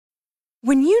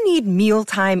When you need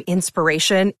mealtime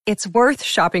inspiration, it's worth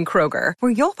shopping Kroger,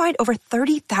 where you'll find over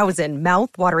 30,000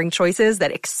 mouth-watering choices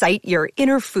that excite your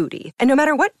inner foodie. And no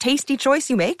matter what tasty choice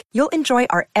you make, you'll enjoy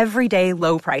our everyday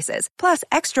low prices, plus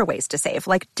extra ways to save,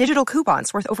 like digital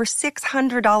coupons worth over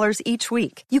 $600 each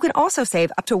week. You can also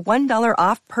save up to $1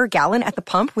 off per gallon at the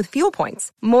pump with fuel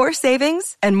points. More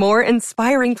savings and more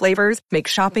inspiring flavors make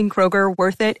shopping Kroger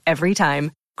worth it every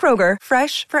time. Kroger,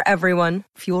 fresh for everyone.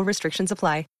 Fuel restrictions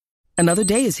apply. Another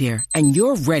day is here, and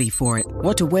you're ready for it.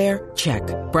 What to wear? Check.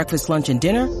 Breakfast, lunch, and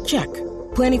dinner? Check.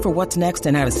 Planning for what's next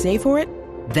and how to save for it?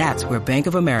 That's where Bank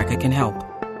of America can help.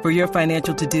 For your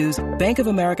financial to-dos, Bank of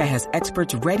America has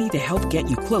experts ready to help get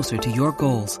you closer to your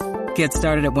goals. Get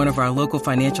started at one of our local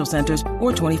financial centers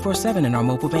or 24/7 in our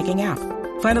mobile banking app.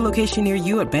 Find a location near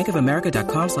you at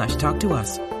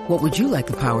bankofamerica.com/talktous. What would you like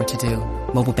the power to do?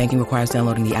 Mobile banking requires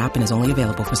downloading the app and is only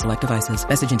available for select devices.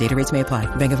 Message and data rates may apply.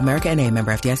 Bank of America N.A.,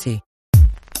 member FDIC.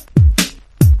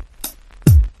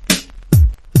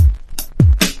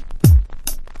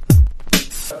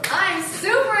 I'm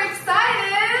super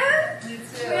excited. Me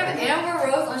too. We have Amber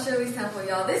Rose on Shirley's Temple,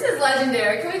 y'all. This is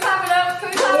legendary. Can we clap it up?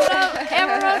 Can we clap it up?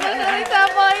 Amber Rose on Shirley's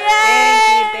Temple,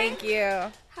 yay! Thank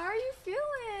you. How are you feeling?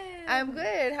 I'm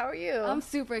good. How are you? I'm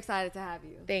super excited to have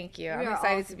you. Thank you. I'm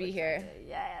excited to be here.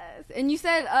 Yes. And you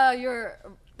said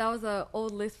that was an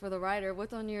old list for the writer.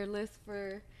 What's on your list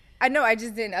for? I know. I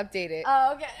just didn't update it.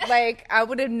 Oh, okay. Like, I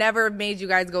would have never made you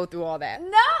guys go through all that. No,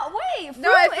 wait.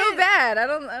 No, I feel bad. I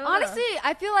don't honestly, know.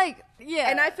 I feel like, yeah.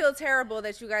 And I feel terrible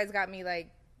that you guys got me, like,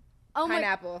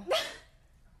 pineapple.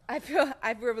 I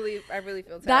really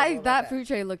feel terrible. That fruit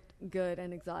tray looked good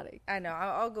and exotic. I know.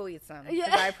 I'll go eat some.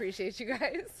 Yeah. I appreciate you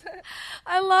guys.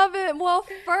 I love it. Well,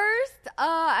 first,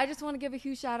 I just want to give a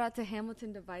huge shout out to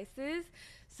Hamilton Devices.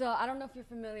 So I don't know if you're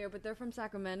familiar, but they're from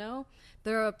Sacramento.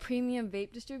 They're a premium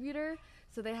vape distributor.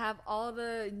 So they have all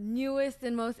the newest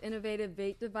and most innovative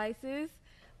vape devices.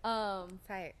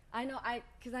 Tight.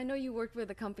 Because I know you worked with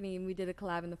a company and we did a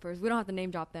collab in the first. We don't have to name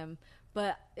drop them,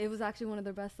 but it was actually one of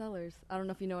their best sellers. I don't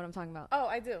know if you know what I'm talking about. Oh,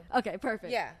 I do. Okay,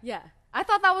 perfect. Yeah. Yeah. I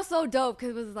thought that was so dope because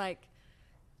it was like,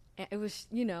 it was,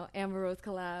 Amber Rose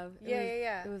collab.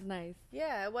 Yeah. It was nice.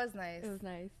 Yeah, it was nice. It was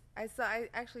nice. I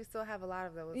actually still have a lot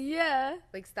of those. Yeah.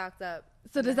 Like, stocked up.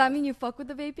 So does that mean you fuck with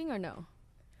the vaping or no?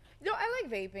 No, I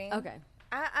like vaping. Okay.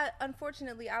 I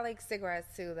unfortunately, I like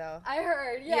cigarettes too, though. I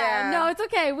heard. Yeah. No, it's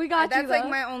okay. We got you, That's like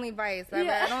my only vice.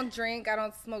 I don't drink. I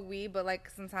don't smoke weed. But, like,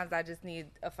 sometimes I just need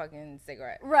a fucking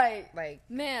cigarette. Right. Like.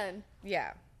 Man.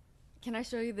 Yeah. Can I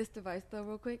show you this device, though,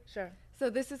 real quick? Sure. So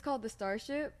this is called the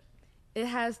Starship. It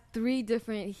has 3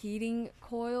 different heating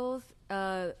coils,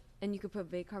 and you could put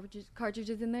vape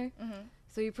cartridges in there. Mm-hmm.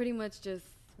 So you pretty much just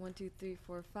 1, 2, 3,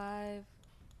 4, 5.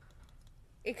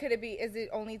 Is it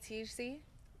only THC?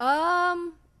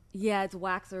 Yeah, it's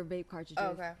wax or vape cartridges. Oh,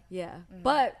 okay. Yeah. Mm-hmm.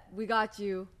 But we got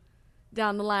you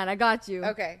down the line. I got you.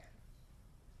 Okay.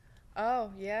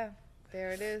 Oh, yeah. There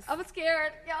it is. I was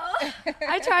scared, yo.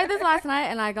 I tried this last night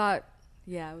and it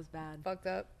was bad. Fucked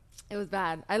up. It was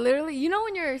bad. I literally,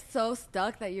 when you're so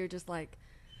stuck that you're just like,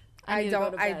 I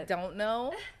don't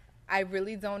know. I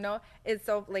really don't know. It's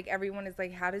so, like, everyone is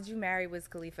like, how did you marry Wiz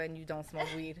Khalifa and you don't smoke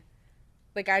weed?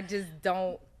 Like, I just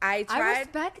don't. I tried. I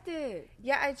respect it.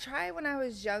 Yeah, I tried when I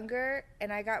was younger,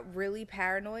 and I got really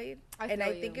paranoid. I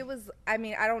think it was, I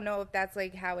don't know if that's,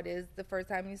 like, how it is the first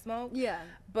time you smoke. Yeah.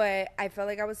 But I felt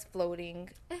like I was floating,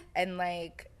 and,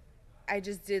 like, I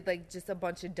just did, like, just a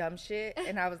bunch of dumb shit,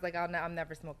 and I was like, I'm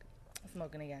never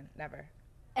smoking again. Never.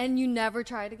 And you never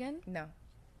tried again? No.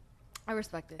 I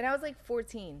respect it. And I was, like,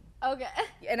 14. Okay.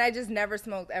 And I just never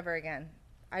smoked ever again.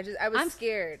 I was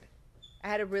scared. I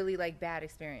had a really, like, bad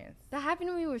experience. That happened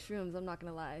to me with shrooms, I'm not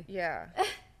going to lie. Yeah.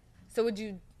 So would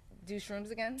you do shrooms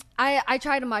again? I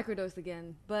tried to microdose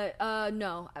again, but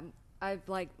no.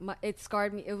 It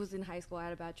scarred me. It was in high school. I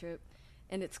had a bad trip,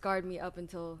 and it scarred me up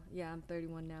until, I'm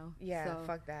 31 now. Yeah, so.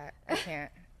 Fuck that.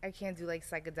 I can't do, like,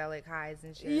 psychedelic highs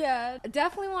and shit. Yeah.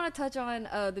 Definitely want to touch on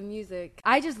the music.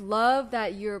 I just love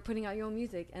that you're putting out your own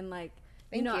music, and, like,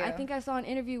 Thank you. I think I saw an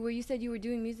interview where you said you were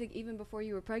doing music even before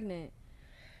you were pregnant.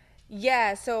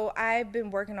 Yeah, so I've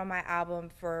been working on my album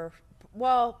for,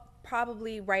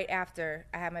 probably right after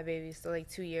I had my baby, so like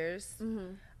 2 years.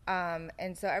 Mm-hmm.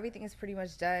 And so everything is pretty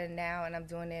much done now, and I'm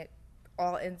doing it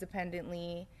all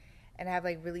independently, and I have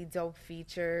like really dope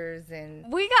features. And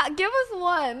give us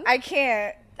one. I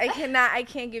can't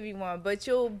give you one, but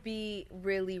you'll be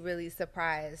really, really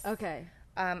surprised. Okay.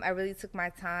 I really took my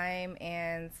time,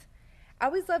 and I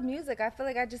always loved music. I feel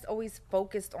like I just always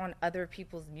focused on other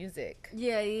people's music.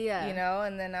 Yeah.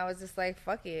 And then I was just like,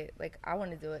 fuck it. Like, I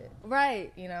want to do it.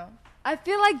 Right. I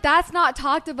feel like that's not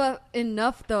talked about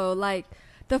enough, though. Like,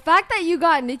 the fact that you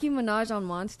got Nicki Minaj on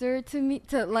Monster,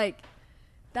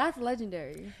 that's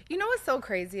legendary. You know what's so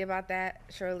crazy about that,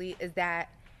 Shirley, is that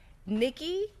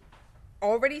Nicki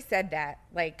already said that,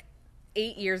 like,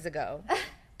 8 years ago.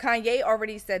 Kanye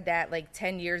already said that, like,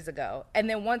 10 years ago. And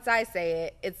then once I say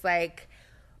it, it's like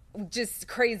just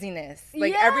craziness.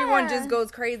 Like, everyone just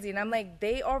goes crazy. And I'm like,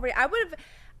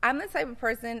 I'm the type of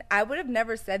person, I would have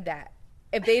never said that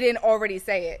if they didn't already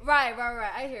say it. Right.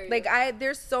 I hear you. Like,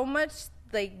 there's so much,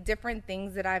 like, different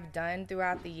things that I've done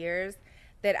throughout the years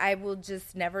that I will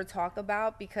just never talk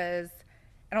about because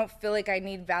I don't feel like I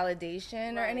need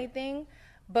validation or anything.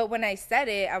 But when I said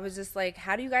it, I was just like,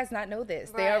 how do you guys not know this?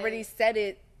 They already said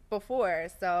it before.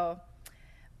 So,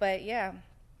 but yeah.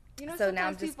 You know, so now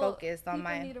I'm just focused on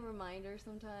people need a reminder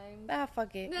sometimes.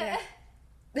 Fuck it. Yeah.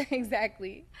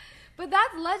 Exactly. But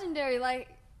that's legendary. Like,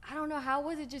 I don't know, how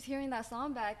was it just hearing that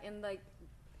song back and, like,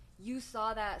 you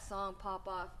saw that song pop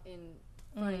off in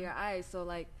front of your eyes. So,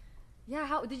 like, yeah,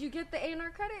 how did you get the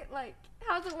A&R credit? Like,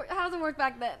 how's it work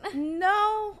back then?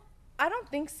 No, I don't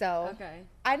think so. Okay.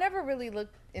 I never really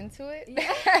looked into it.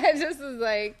 Yeah. I just was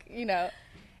like, you know,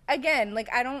 again,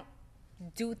 like, I don't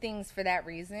do things for that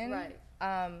reason. Right.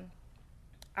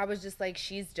 I was just like,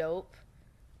 she's dope.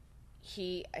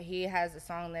 He has a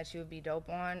song that she would be dope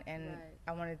on, and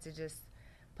I wanted to just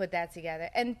put that together.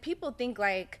 And people think,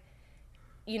 like,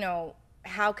 you know,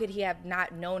 how could he have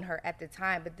not known her at the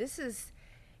time? But this is,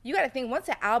 you got to think, once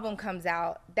an album comes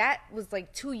out, that was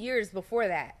like 2 years before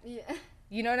that. Yeah.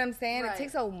 You know what I'm saying? Right. It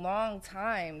takes a long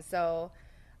time. So,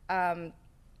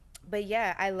 but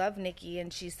yeah, I love Nicki,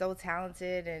 and she's so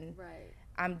talented, and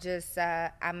I'm just,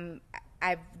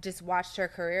 I've just watched her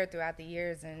career throughout the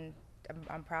years, and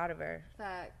I'm proud of her.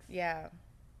 Facts. Yeah.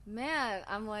 Man,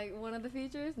 I'm like, one of the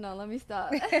features? No, let me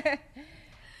stop.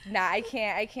 Nah, I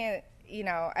can't, you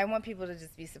know, I want people to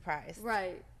just be surprised.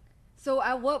 Right. So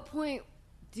at what point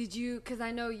did you, because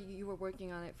I know you were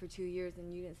working on it for 2 years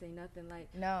and you didn't say nothing, like,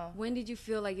 no. When did you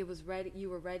feel like it was ready, you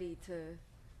were ready to,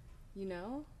 you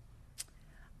know?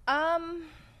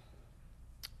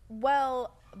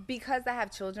 Well, because I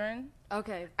have children.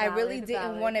 Okay. I really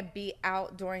didn't want to be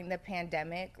out during the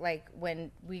pandemic, like when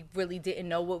we really didn't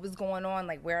know what was going on,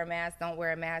 like wear a mask, don't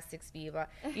wear a mask, 6 feet,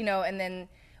 you know, and then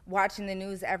watching the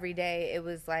news every day, it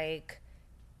was like,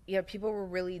 yeah, people were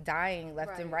really dying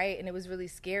left and right, and it was really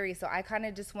scary. So I kind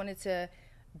of just wanted to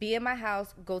be in my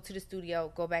house, go to the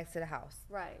studio, go back to the house.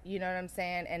 Right. You know what I'm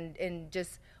saying? And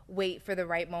just wait for the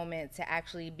right moment to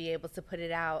actually be able to put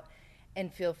it out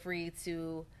and feel free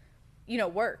to, you know,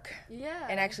 work. Yeah.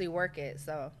 And actually work it.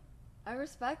 So I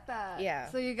respect that. Yeah.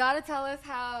 So you got to tell us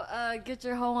how Get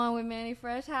Your Hoe On with Mannie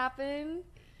Fresh happened.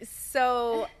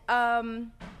 So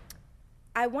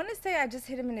I want to say I just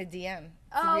hit him in a DM,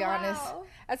 to be honest. Wow.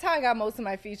 That's how I got most of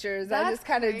my features. That's I just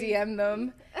kind of crazy. DM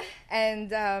them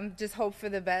and just hope for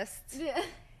the best. Yeah.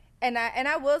 And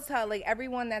I will tell, like,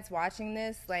 everyone that's watching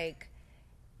this, like,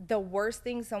 the worst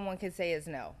thing someone could say is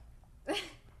no.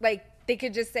 Like, they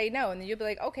could just say no, and then you'll be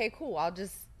like, okay, cool, I'll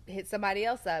just hit somebody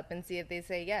else up and see if they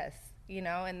say yes, you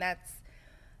know? And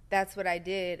that's what I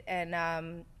did.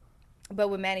 And but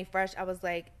with Mannie Fresh, I was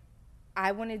like,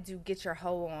 I want to do Get Your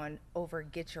Hoe On over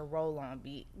Get Your Roll On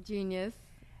beat. Genius.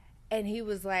 And he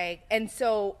was like, and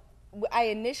so I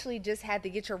initially just had the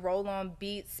Get Your Roll On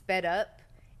beat sped up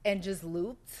and just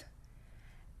looped.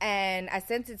 And I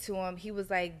sent it to him. He was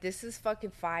like, this is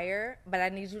fucking fire, but I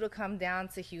need you to come down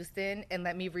to Houston and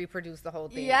let me reproduce the whole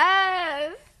thing.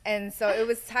 Yes. And so it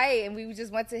was tight, and we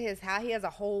just went to his house. He has a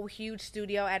whole huge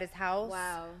studio at his house.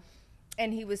 Wow.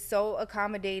 And he was so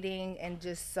accommodating and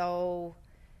just so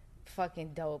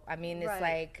fucking dope. I mean, it's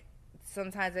like,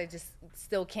 sometimes I just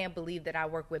still can't believe that I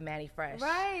work with Mannie Fresh.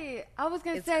 Right. I was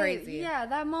going to say, crazy. Yeah,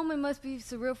 that moment must be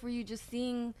surreal for you, just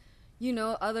seeing, you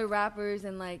know, other rappers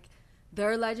and, like,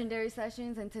 their legendary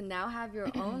sessions, and to now have your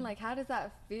own. Like, how does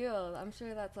that feel? I'm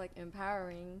sure that's, like,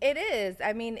 empowering. It is.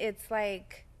 I mean, it's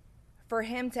like, for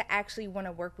him to actually want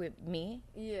to work with me,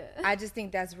 Yeah. I just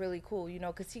think that's really cool, you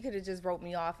know, because he could have just wrote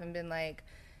me off and been like,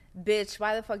 bitch,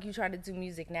 why the fuck you trying to do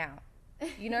music now?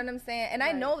 You know what I'm saying? And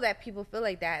I know that people feel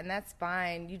like that, and that's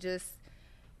fine. You just,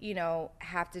 you know,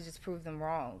 have to just prove them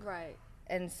wrong. Right.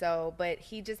 And so, but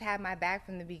he just had my back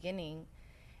from the beginning,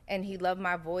 and he loved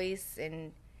my voice,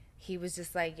 and he was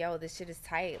just like, yo, this shit is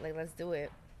tight. Like, let's do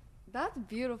it. That's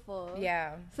beautiful.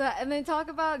 Yeah. So, and then talk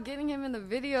about getting him in the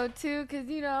video, too, because,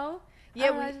 you know,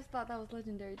 yeah, I just thought that was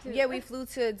legendary, too. Yeah, we flew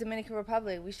to Dominican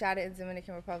Republic. We shot it in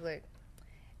Dominican Republic.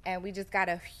 And we just got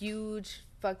a huge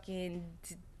fucking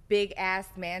big-ass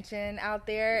mansion out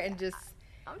there and just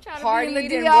I'm trying to partied be in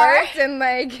the and DR. worked, and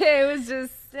like it was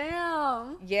just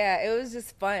Damn. yeah, it was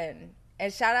just fun.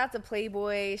 And shout out to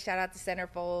Playboy, shout out to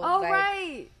Centerfold. Oh, like,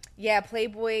 right. Yeah,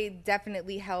 Playboy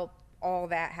definitely helped all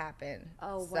that happen.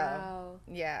 Oh, So, wow.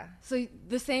 Yeah. So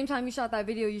the same time you shot that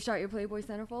video, you shot your Playboy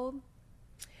centerfold?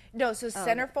 No, so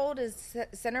Centerfold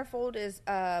is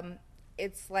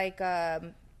it's like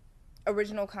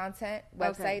original content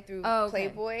website through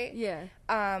Playboy. Yeah.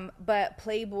 But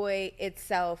Playboy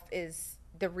itself is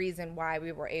the reason why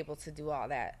we were able to do all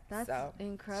that. That's so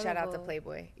incredible. Shout out to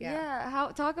Playboy.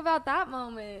 Yeah. Talk about that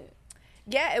moment.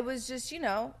 Yeah, it was just,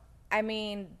 I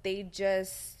mean, they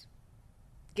just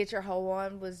Get Your Hoe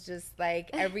On was just like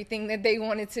everything that they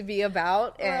wanted to be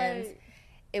about. And Right.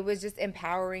 it was just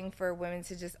empowering for women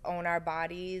to just own our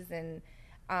bodies and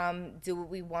do what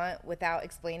we want without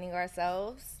explaining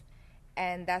ourselves.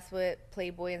 And that's what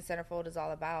Playboy and Centerfold is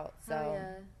all about. So,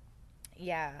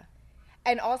 yeah.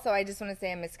 And also, I just want to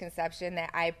say a misconception that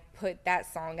I put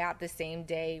that song out the same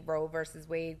day Roe versus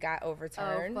Wade got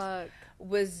overturned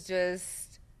was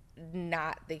just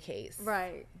not the case.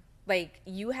 Right. Like,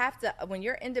 you have to, when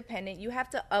you're independent, you have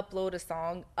to upload a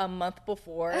song a month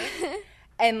before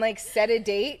and, like, set a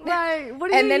date. Right.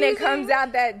 What are you And then using? it comes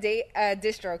out that date,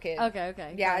 DistroKid.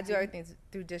 Okay. Yeah, I Got do you. everything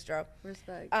through Distro.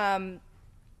 Respect.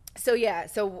 So, yeah,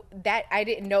 so that, I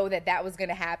didn't know that was going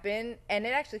to happen. And it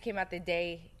actually came out the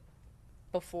day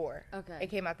before. Okay. It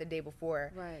came out the day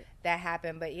before Right. that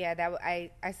happened. But, yeah,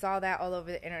 I saw that all over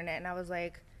the internet, and I was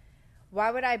like, why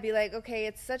would I be like, okay,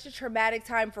 it's such a traumatic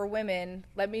time for women.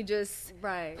 Let me just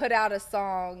put out a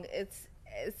song. It's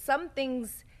some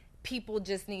things people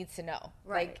just need to know.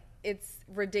 Right. Like, it's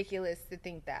ridiculous to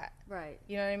think that. Right.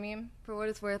 You know what I mean? For what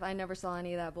it's worth, I never saw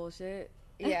any of that bullshit.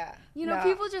 Yeah.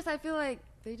 People just, I feel like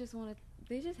they just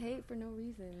hate for no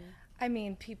reason. I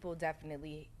mean, people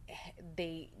definitely,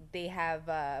 they have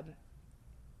a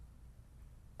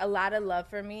lot of love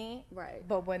for me. Right.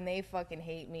 But when they fucking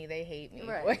hate me, they hate me.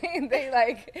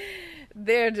 Right.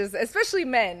 They're just, especially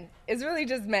men. It's really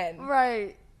just men.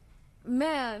 Right.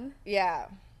 Man. Yeah.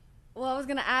 Well, I was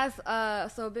going to ask,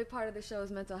 so a big part of the show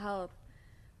is mental health.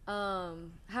 How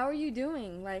are you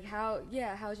doing? Like,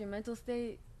 how's your mental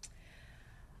state?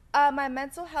 My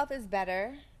mental health is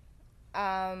better.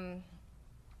 I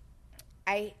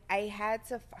had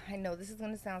to, I know this is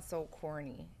going to sound so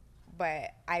corny,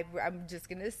 but I'm just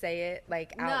going to say it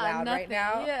like out loud right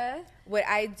now. Yeah. What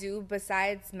I do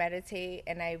besides meditate,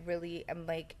 and I really am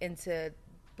like into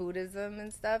Buddhism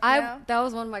and stuff now. That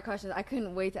was one of my questions. I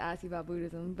couldn't wait to ask you about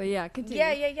Buddhism, but yeah, continue.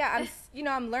 Yeah.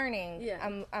 I'm learning.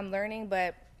 Yeah. I'm learning,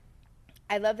 but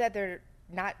I love that they're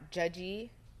not judgy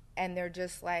and they're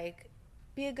just like,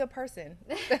 be a good person.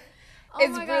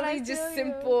 It's really just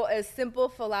a simple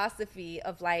philosophy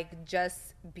of like,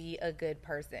 just be a good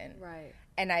person. Right.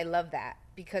 And I love that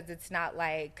because it's not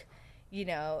like,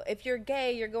 if you're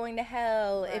gay, you're going to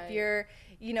hell. Right. If you're,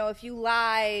 if you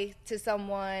lie to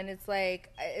someone, it's like,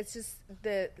 it's just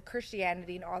the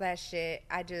Christianity and all that shit.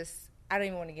 I don't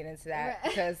even want to get into that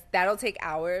because that'll take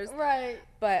hours. Right.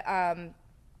 But,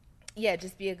 yeah,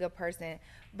 just be a good person.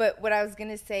 But what I was going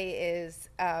to say is,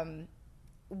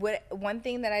 one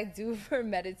thing that I do for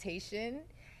meditation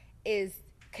is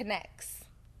Connects.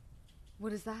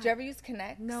 What is that? Do you ever use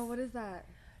Connects? No, what is that?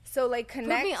 So, like,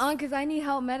 Connects. Put me on because I need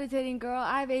help meditating, girl.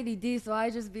 I have ADD, so I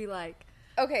just be like.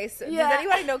 Okay, so does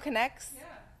anybody know Connects? Yeah,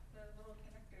 the little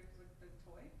connectors with the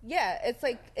toy. Yeah,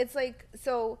 it's like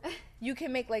so you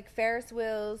can make like Ferris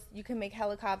wheels, you can make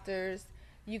helicopters,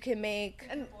 you can make.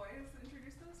 Did the boys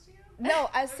introduce those to you? No,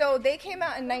 so they came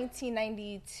out in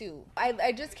 1992.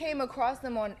 I just came across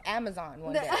them on Amazon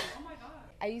one day. Oh my god.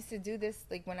 I used to do this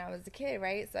like when I was a kid,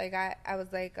 right? So I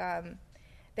was like,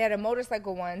 they had a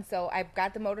motorcycle one, so I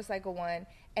got the motorcycle one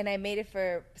and I made it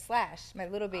for Slash, my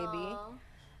little baby. Aww.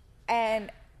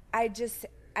 And I just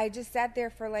sat there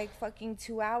for like fucking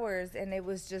 2 hours, and it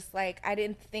was just like I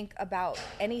didn't think about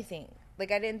anything.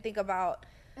 Like I didn't think about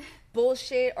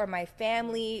bullshit or my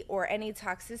family or any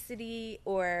toxicity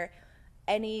or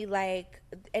any like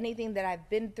anything that I've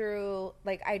been through.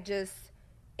 Like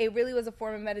it really was a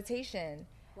form of meditation.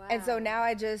 Wow. And so now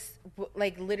I just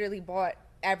like literally bought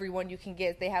every one you can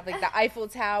get. They have like the Eiffel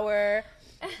Tower,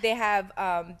 they have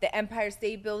the Empire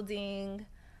State Building.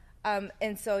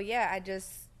 And so, yeah, I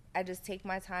just take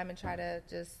my time and try to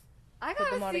just I put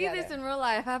them gotta all see together. this in real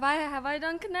life. Have I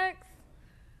done Connects?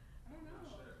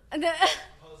 I don't know.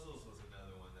 Puzzles was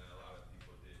another one that a lot of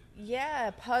people did. Yeah,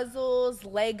 puzzles,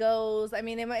 Legos. I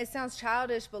mean, it sounds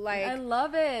childish, but like I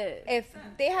love it. if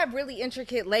they have really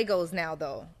intricate Legos now,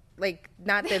 though, like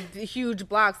not the huge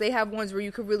blocks. They have ones where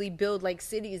you could really build like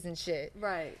cities and shit.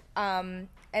 Right.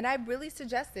 And I really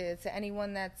suggest it to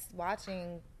anyone that's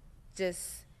watching.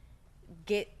 Just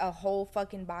get a whole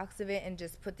fucking box of it and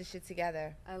just put the shit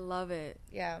together. I love it.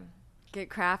 Yeah. Get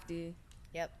crafty.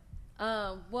 Yep.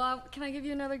 Well, can I give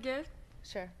you another gift?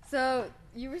 Sure. So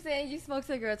you were saying you smoke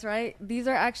cigarettes, right? These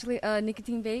are actually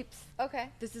nicotine vapes. Okay.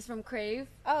 This is from Crave.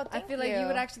 Oh, I thank feel like you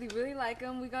would actually really like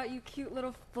them. We got you cute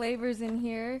little flavors in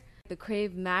here. The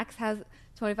Crave Max has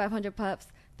 2,500 puffs.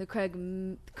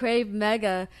 The Crave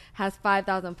Mega has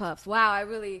 5,000 puffs. Wow, I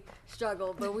really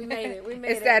struggled, but we made it. We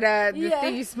made it. Is that the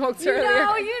thing you smoked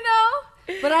earlier? You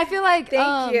know. But I feel like,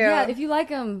 Thank you. Yeah, if you like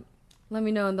them, let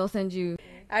me know and they'll send you.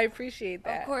 I appreciate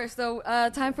that. Of course. So,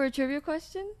 time for a trivia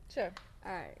question? Sure.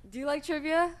 All right. Do you like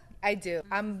trivia? I do.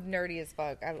 I'm nerdy as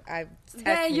fuck. I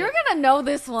Yeah, you're going to know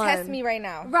this one. Test me right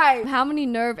now. Right. How many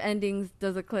nerve endings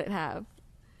does a clit have?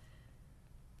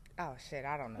 Oh, shit.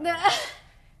 I don't know.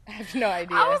 I have no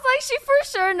idea. I was like, she for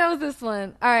sure knows this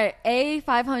one. All right. A,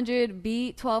 500.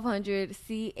 B, 1,200.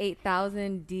 C,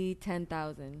 8,000. D,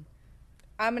 10,000.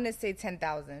 I'm going to say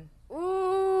 10,000.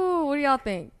 Ooh. What do y'all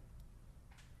think?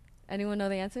 Anyone know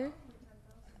the answer?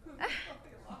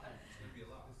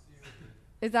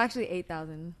 It's actually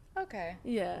 8,000. Okay.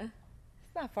 Yeah.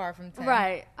 It's not far from 10.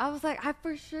 Right. I was like, I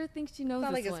for sure think she knows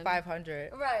It's not this like one. it's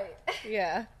 500. Right.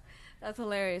 Yeah. That's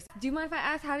hilarious. Do you mind if I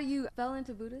ask, how did you fell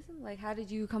into Buddhism? Like, how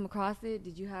did you come across it?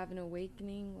 Did you have an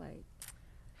awakening? Like,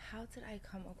 How did I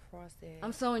come across it?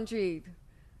 I'm so intrigued.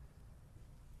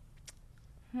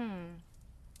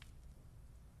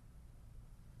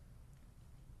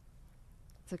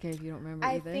 It's okay if you don't remember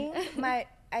either.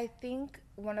 I think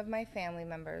one of my family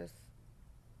members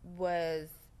was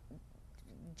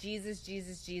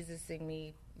Jesusing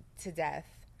me to death.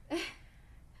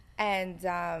 And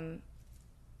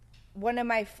one of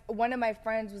my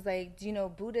friends was like, "Do you know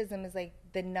Buddhism is like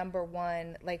the number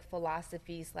one like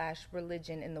philosophy /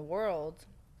 religion in the world?"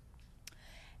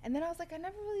 And then I was like, I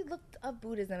never really looked up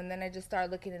Buddhism. And then I just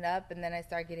started looking it up, and then I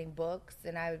started getting books,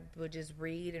 and I would just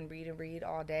read and read and read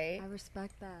all day. I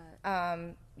respect that.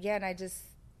 Yeah, and I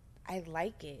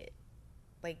like it.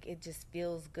 Like, it just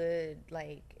feels good.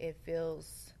 Like, it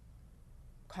feels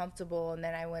comfortable. And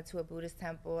then I went to a Buddhist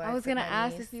temple. I was going to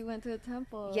ask if you went to a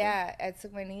temple. Yeah, I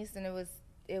took my niece, and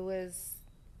it was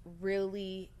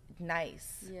really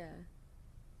nice. Yeah.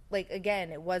 Like,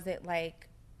 again, it wasn't like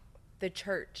the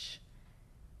church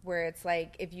where it's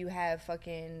like, if you have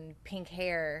fucking pink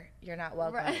hair, you're not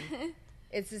welcome. Right.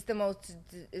 It's just I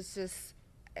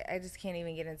just can't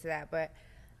even get into that. But,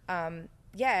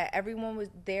 yeah, everyone was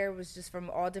just from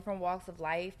all different walks of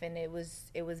life, and it was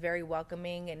very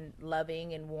welcoming and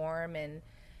loving and warm, and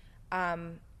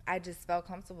I just felt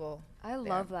comfortable. I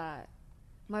love that.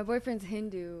 My boyfriend's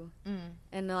Hindu,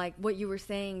 and like what you were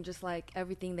saying, just like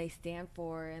everything they stand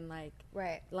for, and like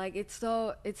Right. like it's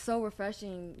so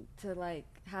refreshing to like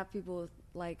have people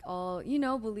like all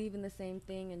believe in the same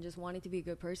thing and just wanting to be a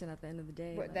good person at the end of the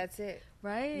day. Like, That's it.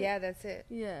 right? Yeah, that's it.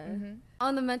 Yeah.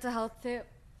 On the mental health tip,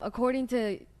 according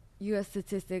to U.S.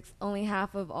 statistics, only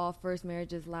half of all first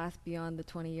marriages last beyond the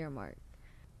 20-year mark.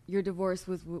 Your divorce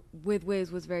with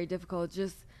Wiz was very difficult.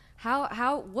 Just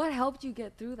what helped you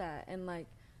get through that? And like,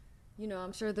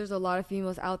 I'm sure there's a lot of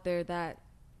females out there that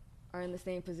are in the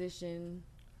same position.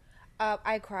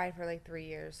 I cried for like 3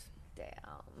 years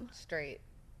Damn. straight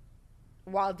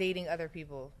while dating other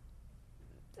people.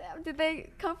 Damn. Did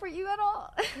they comfort you at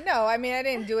all? No, I mean, I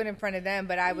didn't do it in front of them,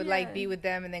 but I would like be with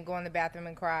them and then go in the bathroom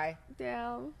and cry.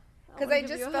 Damn. Because I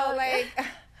just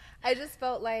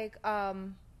felt like,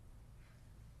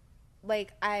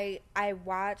 I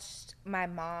watched my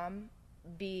mom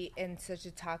be in such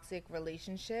a toxic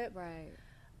relationship, Right.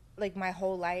 like my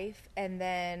whole life, and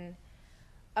then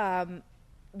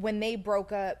when they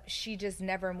broke up, she just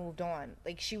never moved on.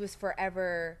 Like, she was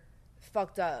forever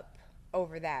fucked up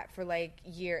over that for like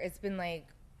years. It's been like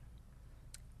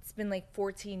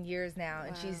 14 years now,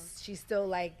 and she's still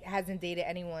like hasn't dated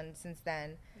anyone since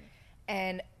then.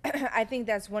 And I think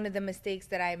that's one of the mistakes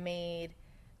that I made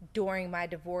during my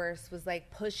divorce, was like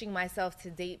pushing myself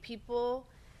to date people,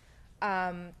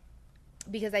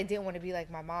 because I didn't want to be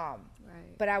like my mom.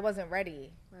 Right. But I wasn't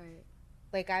ready. Right.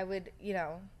 Like, I would,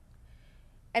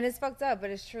 and it's fucked up, but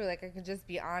it's true. Like, I could just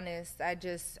be honest. I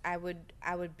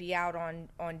would be out on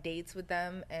dates with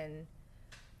them and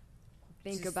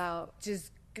Think just about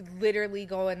literally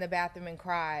go in the bathroom and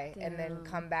cry. Damn. And then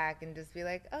come back and just be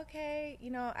like, okay,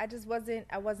 I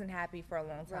wasn't happy for a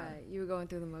long time. Right. You were going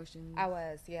through the motions. I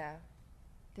was, yeah.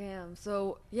 Damn.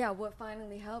 So yeah, what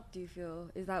finally helped? Do you feel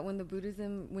is that when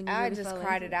when you I really just fell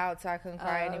cried into it out so I couldn't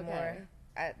cry Oh, anymore.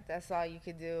 okay. That's all you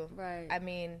could do. Right. I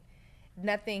mean,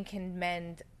 nothing can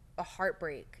mend a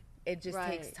heartbreak. it just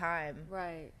takes time.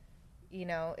 Right. You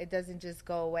know, it doesn't just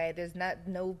go away. There's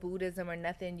no Buddhism or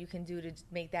nothing you can do to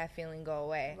make that feeling go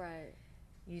away. Right.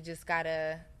 You just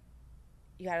gotta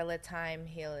let time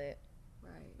heal it.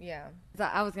 Right. Yeah. So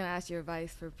I was gonna ask your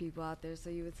advice for people out there. So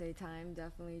you would say time,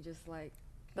 definitely just like.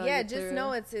 Yeah, just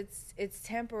know it's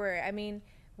temporary. I mean,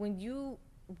 when you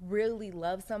really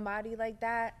love somebody like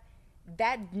that,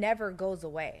 that never goes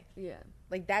away. Yeah.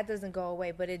 Like that doesn't go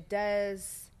away, but it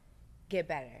does get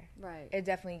better. Right. It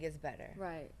definitely gets better.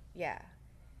 Right. Yeah.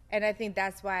 And I think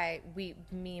that's why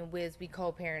me and Wiz, we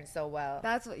co-parent so well.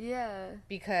 That's what, yeah.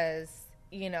 Because,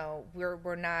 you know,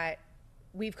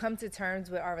 we've come to terms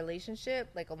with our relationship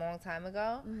like a long time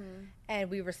ago. Mm-hmm. And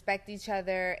we respect each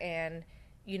other and,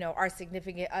 you know, our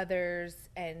significant others.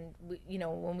 And, you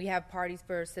know, when we have parties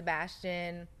for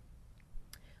Sebastian,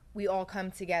 we all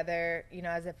come together, you know,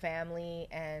 as a family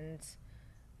and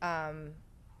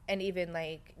even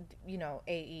like, you know,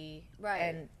 AE. Right.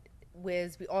 And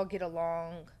Wiz, we all get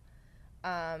along.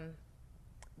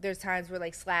 There's times where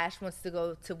like Slash wants to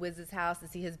go to Wiz's house to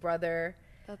see his brother.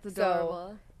 That's adorable.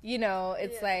 So, you know,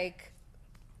 it's like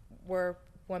we're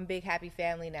one big happy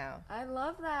family now. I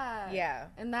love that. Yeah.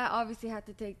 And that obviously had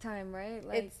to take time, right?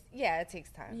 Like it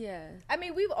takes time. Yeah. I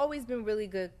mean, we've always been really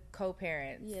good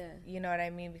co-parents. Yeah. You know what I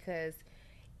mean? Because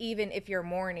even if you're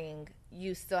mourning,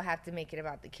 you still have to make it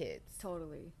about the kids.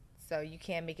 Totally. So you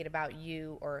can't make it about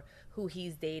you or who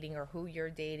he's dating or who you're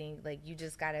dating. Like, you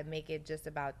just got to make it just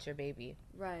about your baby.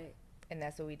 Right. And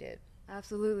that's what we did.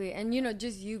 Absolutely. And, you know,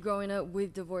 just you growing up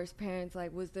with divorced parents,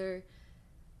 like, was there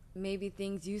maybe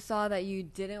things you saw that you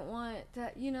didn't want to,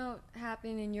 you know,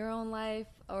 happen in your own life?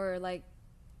 Or, like,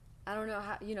 I don't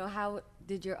know, how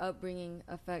did your upbringing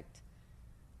affect?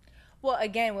 Well,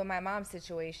 again, with my mom's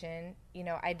situation, you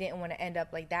know, I didn't want to end up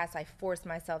like that. So I forced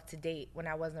myself to date when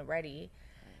I wasn't ready.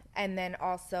 And then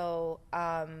also,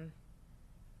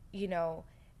 you know,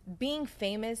 being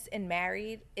famous and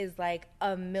married is like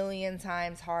a million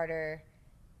times harder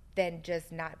than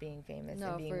just not being famous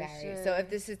and being married. Sure. So if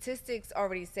the statistics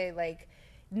already say like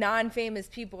non-famous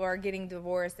people are getting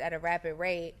divorced at a rapid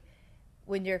rate,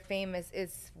 when you're famous,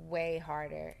 it's way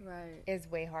harder. Right. It's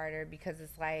way harder because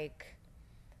it's like,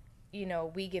 you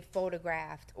know, we get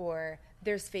photographed or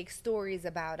there's fake stories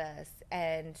about us.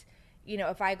 And you know,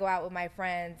 if I go out with my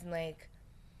friends and like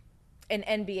an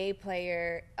NBA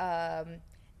player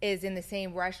is in the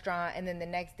same restaurant and then the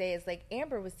next day it's like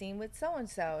Amber was seen with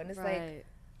so-and-so. And it's like,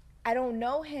 I don't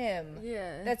know him.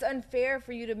 Yeah. That's unfair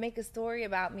for you to make a story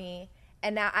about me.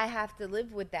 And now I have to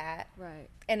live with that. Right.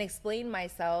 And explain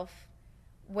myself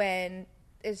when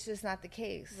it's just not the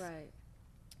case. Right.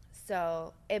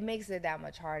 So it makes it that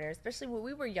much harder, especially when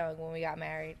we were young when we got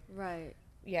married. Right.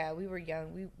 Yeah, we were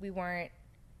young. We weren't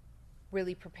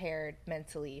really prepared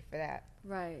mentally for that.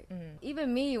 Right. Mm-hmm.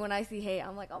 Even me, when I see hate,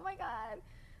 I'm like, oh my God.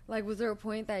 Like, was there a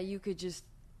point that you could just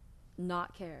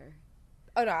not care?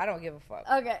 Oh, no, I don't give a fuck.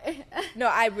 Okay. No,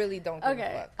 I really don't give a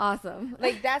fuck. Awesome.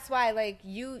 Like, that's why, like,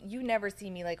 you never see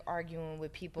me, like, arguing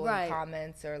with people in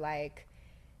comments or, like,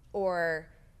 or,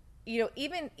 you know,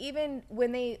 even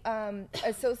when they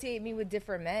associate me with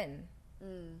different men,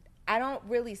 I don't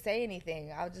really say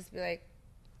anything. I'll just be like,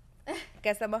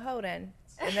 guess I'm a hoe then.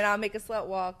 And then I'll make a slut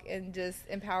walk and just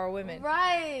empower women.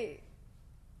 Right.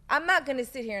 I'm not going to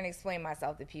sit here and explain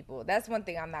myself to people. That's one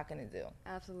thing I'm not going to do.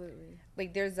 Absolutely.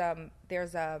 Like there's a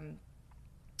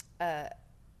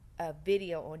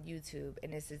video on YouTube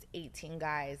and it says 18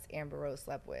 guys Amber Rose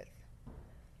slept with.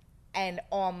 And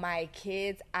on my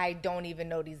kids, I don't even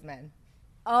know these men.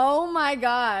 Oh my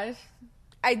gosh.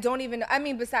 I don't even know. I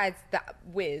mean, besides the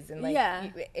Wiz and like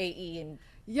AE and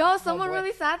yo, someone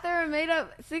really sat there and made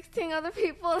up 16 other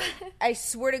people. I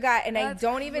swear to God, and I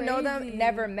don't even know them,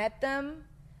 never met them.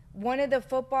 One of the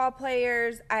football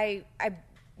players, I've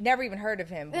never even heard of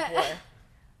him before.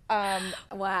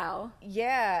 Wow.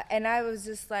 Yeah, and I was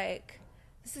just like,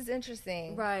 this is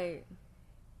interesting. Right.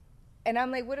 And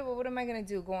I'm like, what am I going to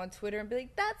do? Go on Twitter and be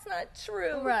like, that's not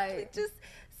true. Right. Just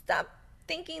stop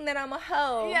thinking that I'm a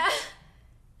hoe. Yeah.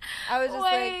 I was just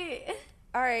like,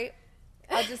 all right,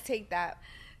 I'll just take that.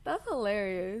 That's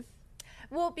hilarious.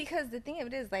 Well, because the thing of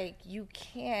it is, like, you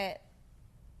can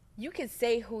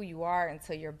say who you are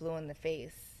until you're blue in the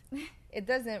face. It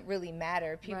doesn't really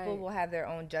matter. People will have their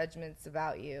own judgments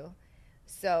about you.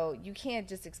 So you can't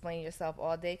just explain yourself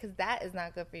all day because that is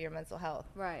not good for your mental health.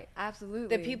 Right.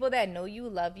 Absolutely. The people that know you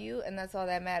love you, and that's all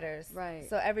that matters. Right.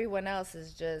 So everyone else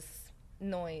is just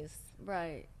noise.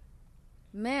 Right.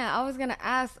 Man, I was going to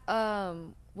ask,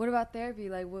 what about therapy?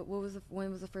 Like,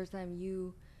 when was the first time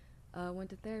you went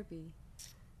to therapy?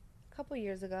 A couple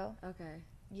years ago. Okay.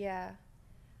 Yeah.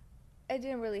 It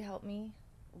didn't really help me.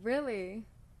 Really?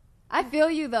 I feel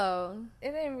you though.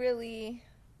 It didn't really.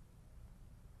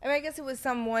 I mean, I guess it was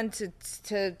someone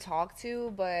to talk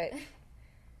to, but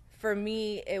for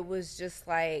me, it was just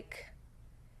like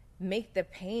make the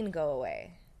pain go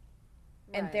away.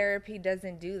 And Right. therapy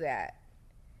doesn't do that.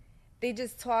 They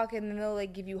just talk and then they'll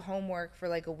like give you homework for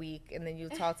like a week and then you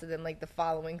talk to them like the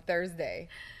following Thursday.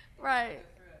 Right.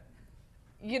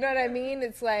 You know what I mean?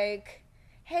 It's like,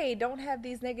 hey, don't have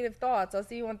these negative thoughts. I'll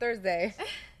see you on Thursday.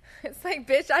 It's like,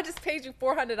 bitch, I just paid you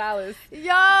 $400. Yo,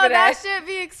 that. that should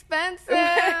be expensive.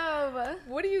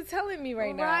 What are you telling me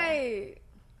right now? Right.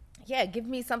 Yeah, give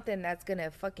me something that's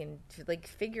gonna fucking like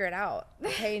figure it out.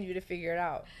 I'm paying you to figure it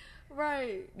out.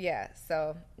 Right. Yeah,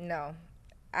 so no,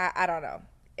 I don't know.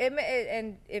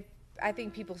 And if I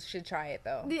think people should try it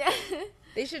though. Yeah.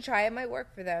 They should try it. It might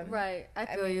work for them. Right. I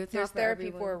feel you. It's There's not for therapy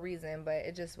everyone. for a reason, but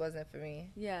it just wasn't for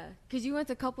me. Yeah. Because you went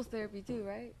to couples therapy too,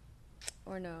 right?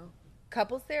 Or no?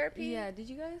 Couples therapy? Yeah. Did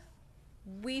you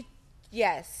guys?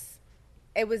 Yes,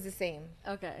 it was the same.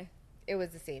 Okay. It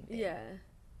was the same thing. Yeah.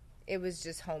 It was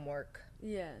just homework,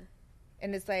 Yeah.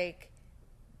 and it's like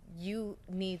you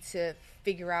need to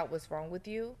figure out what's wrong with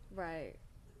you Right.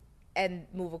 and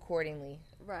move accordingly.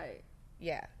 Right.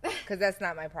 Yeah, because that's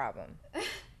not my problem.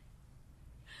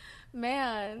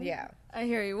 Man. Yeah. I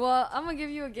hear you. Well, I'm going to give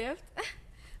you a gift.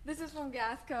 This is from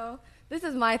Gasco. This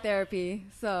is my therapy.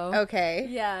 So. Okay.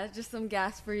 Yeah, just some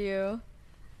gas for you.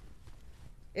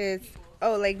 It's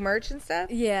like merch and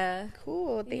stuff. Yeah.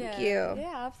 Cool. Thank Yeah. you.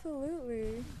 Yeah,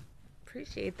 absolutely.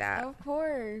 Appreciate that. Of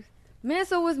course. Man,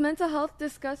 so was mental health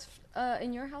discussed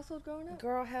in your household growing up?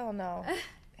 Girl, hell no.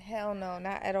 Hell no,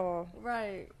 not at all.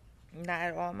 Right. Not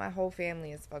at all. My whole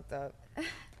family is fucked up.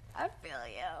 I feel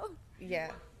you. Yeah.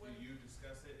 Do you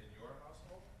discuss it in your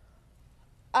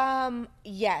household?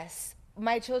 Yes.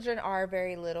 My children are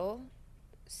very little,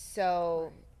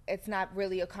 so it's not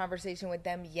really a conversation with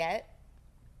them yet.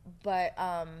 But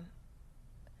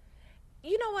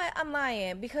you know what? I'm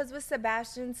lying because with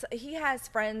Sebastian, he has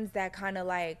friends that kind of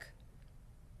like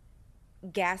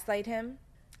gaslight him,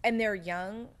 and they're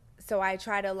young. So I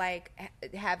try to like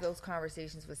have those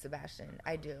conversations with Sebastian.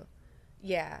 I do.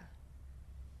 Yeah.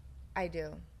 I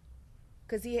do.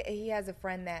 Cuz he has a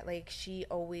friend that like she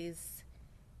always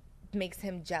makes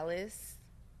him jealous,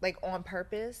 like on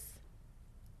purpose.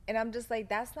 And I'm just like,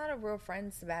 that's not a real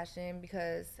friend, Sebastian,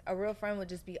 because a real friend would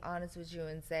just be honest with you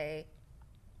and say,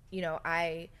 you know,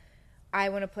 I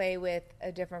want to play with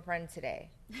a different friend today.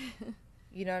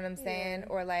 You know what I'm saying?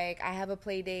 Or like, I have a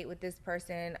play date with this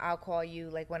person. I'll call you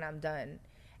like when I'm done.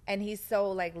 And he's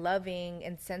so like loving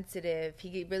and sensitive.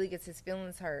 He really gets his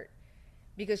feelings hurt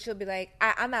because she'll be like,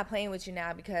 I'm not playing with you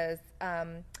now because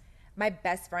my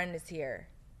best friend is here.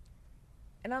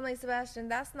 And I'm like, Sebastian,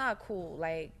 that's not cool.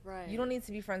 Like, Right. You don't need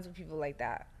to be friends with people like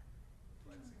that.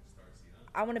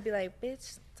 I want to be like,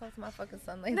 bitch, talk to my fucking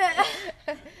son like that.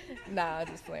 Nah, I'm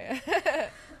just playing.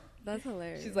 That's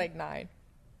hilarious. She's like 9.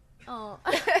 Oh.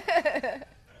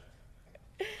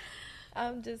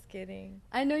 I'm just kidding.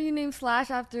 I know you named Slash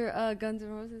after Guns N'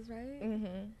 Roses, right?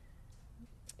 Mm-hmm.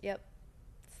 Yep.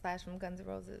 Slash from Guns N'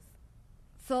 Roses.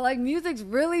 So, like, music's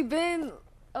really been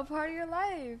a part of your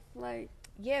life. Like,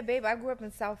 Yeah, babe, I grew up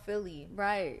in South Philly.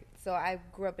 right. So I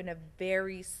grew up in a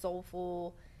very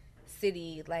soulful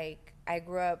city. Like, I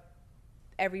grew up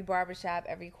every barbershop,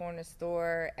 every corner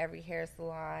store, every hair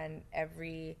salon,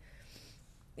 every,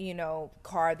 you know,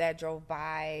 car that drove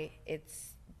by. It's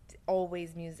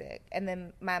always music. And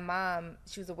then my mom,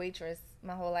 she was a waitress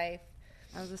my whole life.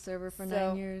 I was a server for So-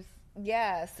 9 years.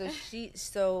 Yeah,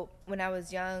 so when I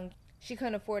was young, she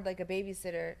couldn't afford like a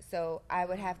babysitter, so I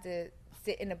would have to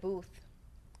sit in a booth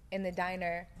in the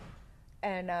diner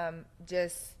and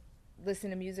just listen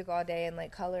to music all day and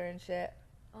like color and shit.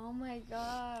 Oh, my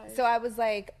God. So I was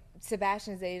like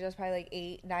Sebastian's age. I was probably like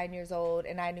 8, 9 years old,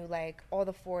 and I knew like all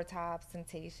the Four Tops,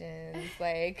 Temptations.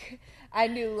 Like I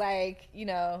knew like, you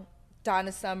know,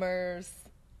 Donna Summers,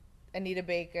 Anita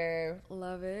Baker,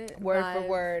 Love it. word for Vibes.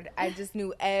 word. I just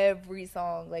knew every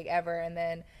song like ever. And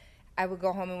then I would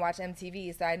go home and watch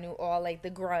MTV, so I knew all like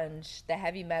the grunge, the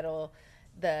heavy metal,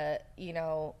 the, you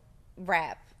know,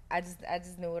 rap. I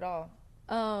just knew it all.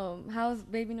 How's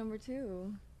baby number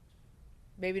 2?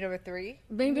 Baby number 3?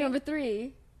 Baby number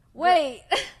 3. Wait.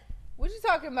 What you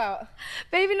talking about?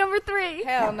 Baby number 3.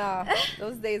 Hell no.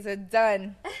 Those days are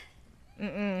done.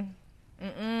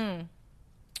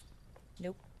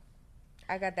 Nope.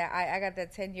 I got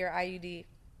that 10-year IUD.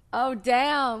 Oh,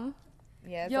 damn.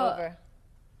 Yeah, it's Yo, over.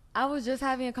 I was just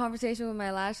having a conversation with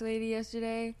my lash lady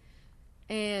yesterday,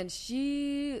 and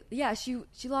she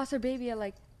lost her baby at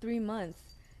like 3 months,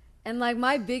 And like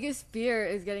my biggest fear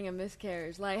is getting a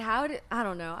miscarriage. Like I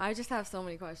don't know. I just have so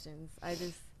many questions. I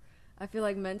feel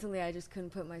like mentally I just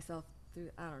couldn't put myself through.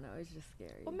 I don't know. It's just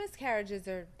scary. Well, miscarriages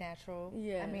are natural.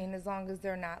 Yeah. I mean, as long as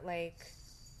they're not like,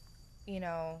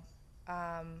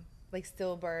 like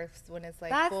stillbirths when it's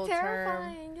like That's full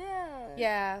terrifying. term. Yeah.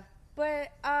 Yeah,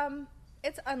 but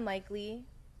it's unlikely.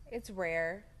 It's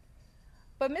rare.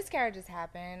 But miscarriages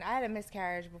happen. I had a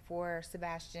miscarriage before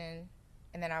Sebastian,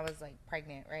 and then I was like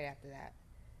pregnant right after that.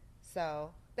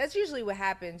 So that's usually what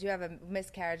happens. You have a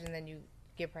miscarriage and then you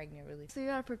get pregnant really. So you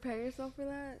gotta prepare yourself for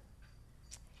that.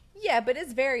 Yeah, but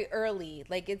it's very early.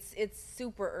 Like it's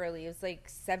super early. It's like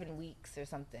 7 weeks or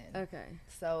something. Okay.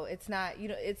 So it's not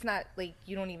it's not like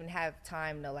you don't even have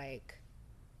time to like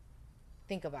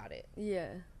think about it. Yeah.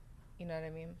 You know what I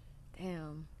mean?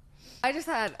 Damn. I just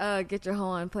had Get Your Hoe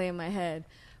On play in my head.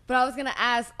 But I was going to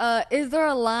ask, is there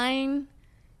a line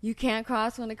you can't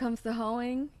cross when it comes to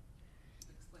hoeing?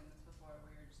 Explained this before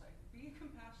where you're just like, be a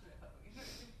compassionate hoe. You know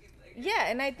what I mean? Like, Yeah,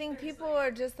 and I think people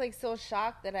are just like so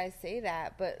shocked that I say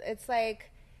that, but it's like,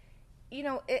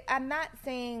 I'm not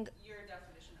saying. your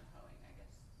definition of hoeing, I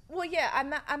guess. Well, yeah,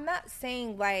 I'm not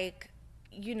saying like,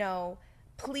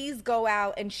 please go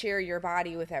out and share your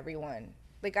body with everyone.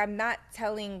 Like, I'm not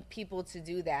telling people to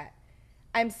do that.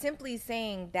 I'm simply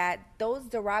saying that those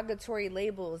derogatory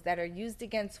labels that are used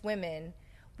against women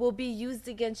will be used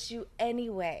against you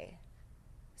anyway.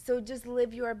 So just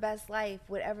live your best life,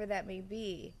 whatever that may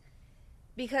be.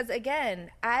 Because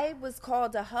again, I was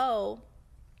called a hoe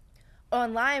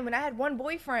online when I had one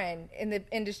boyfriend in the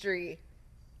industry.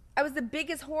 I was the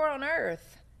biggest whore on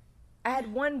earth. I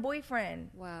had one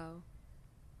boyfriend. Wow.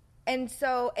 And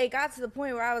so it got to the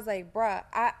point where I was like, bruh,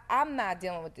 I'm not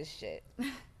dealing with this shit.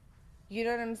 You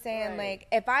know what I'm saying? Right. Like,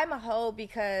 if I'm a hoe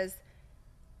because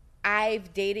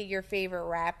I've dated your favorite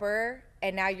rapper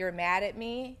and now you're mad at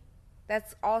me,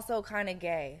 that's also kind of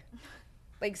gay.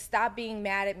 Like, stop being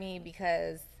mad at me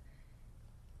because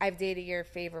I've dated your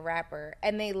favorite rapper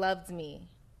and they loved me.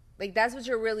 Like, that's what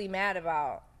you're really mad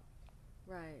about.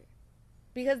 Right.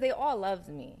 Because they all loved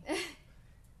me.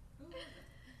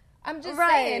 I'm just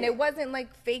Right. saying, it wasn't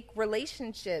like fake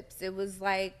relationships. It was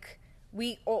like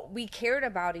we cared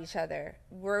about each other,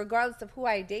 regardless of who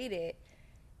I dated.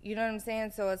 You know what I'm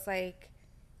saying? So it's like,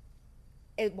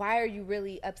 why are you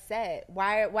really upset?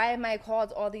 Why am I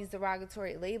called all these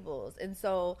derogatory labels? And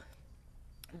so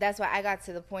that's why I got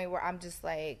to the point where I'm just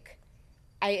like,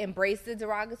 I embrace the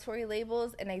derogatory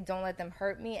labels and I don't let them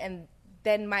hurt me. And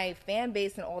then my fan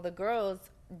base and all the girls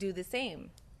do the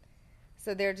same.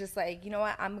 So they're just like, you know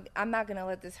what, I'm not going to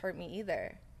let this hurt me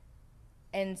either.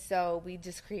 And so we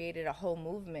just created a whole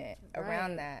movement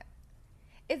around that.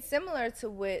 It's similar to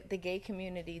what the gay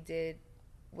community did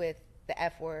with the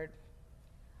F word.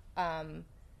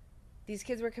 These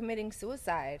kids were committing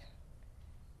suicide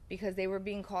because they were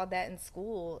being called that in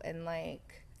school, and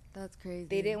like, That's crazy.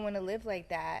 they didn't want to live like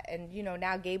that. And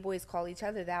now gay boys call each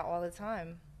other that all the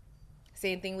time.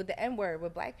 Same thing with the N word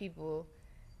with black people.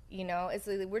 It's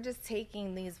like we're just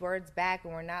taking these words back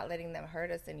and we're not letting them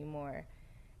hurt us anymore.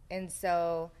 And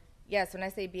so, yes, when I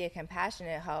say be a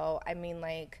compassionate hoe, I mean,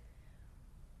 like,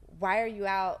 why are you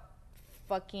out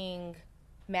fucking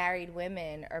married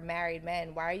women or married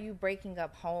men? Why are you breaking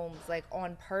up homes, like,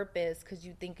 on purpose because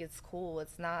you think it's cool?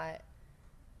 It's not.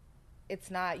 It's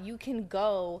not. You can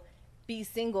go be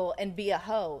single and be a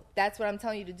hoe. That's what I'm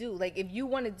telling you to do. Like, if you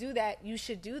want to do that, you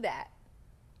should do that.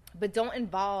 But don't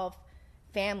involve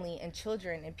family and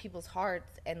children and people's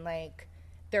hearts and like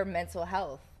their mental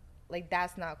health. Like,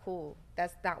 that's not cool.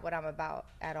 That's not what I'm about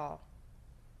at all.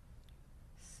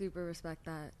 Super respect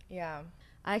that. Yeah.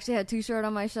 I actually had Too Short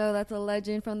on my show. That's a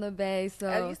legend from the Bay. So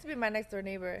That used to be my next door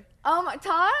neighbor. Oh my,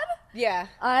 Todd? Yeah.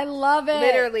 I love it.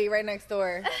 Literally right next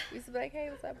door. We used to be like, hey,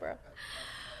 what's up, bro?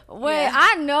 Wait, Yeah.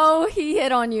 I know he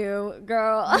hit on you,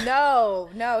 girl. No.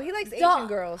 He likes Asian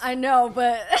girls. I know,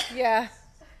 but Yeah.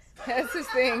 That's his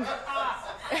thing.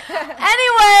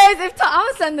 anyways, I'm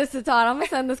gonna send this to Todd. I'm gonna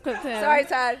send this clip to him. Sorry,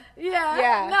 Todd. Yeah.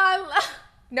 Yeah.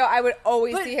 No, I would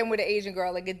always But- see him with an Asian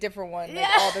girl, like a different one, like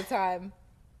Yeah. all the time.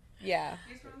 Yeah.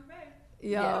 He's from the Bay.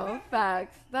 Yo, Yeah.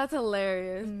 facts. That's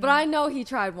hilarious. But I know he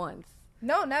tried once.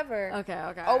 No, never. Okay.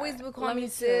 Always alright. would call Let me chill.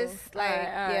 sis. Like, Alright,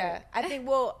 alright. yeah. I think,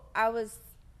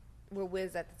 we're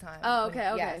Wiz at the time. Oh,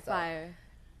 okay. Yeah, so, Fire.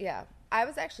 yeah. I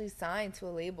was actually signed to a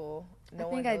label. No I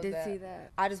one think I knows did that. see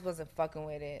that. I just wasn't fucking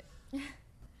with it.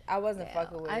 I wasn't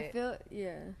fucking with I it. feel,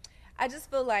 yeah. I just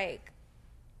feel like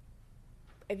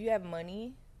if you have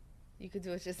money, you could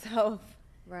do it yourself.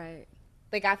 Right.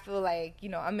 Like, I feel like,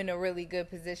 I'm in a really good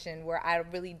position where I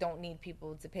really don't need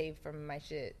people to pay for my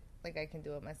shit. Like, I can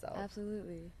do it myself.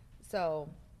 Absolutely. So,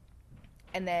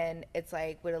 And then it's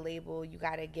like with a label, you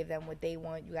got to give them what they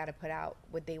want. You got to put out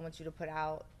what they want you to put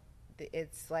out.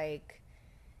 It's like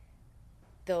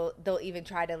they'll even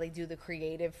try to like do the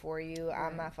creative for you. Right.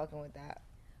 I'm not fucking with that.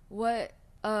 What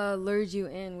lured you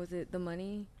in? Was it the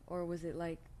money, or was it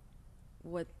like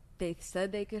what they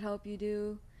said they could help you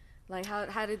do? Like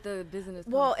how did the business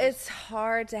come? Well, it's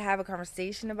hard to have a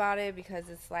conversation about it because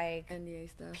it's like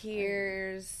NDA stuff.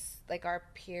 Peers, like our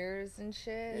peers and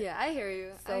shit. Yeah, I hear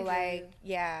you. So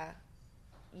yeah,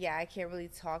 I can't really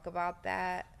talk about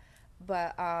that.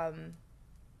 But I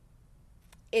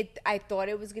thought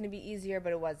it was gonna be easier,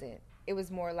 but it wasn't. It was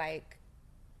more like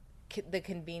the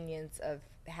convenience of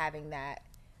having that,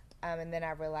 and then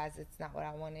I realized it's not what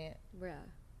I wanted. Yeah.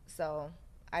 So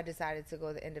I decided to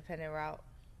go the independent route.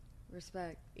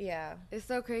 Respect. Yeah. It's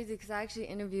so crazy because I actually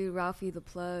interviewed Ralphie the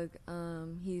Plug.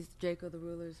 He's Draco the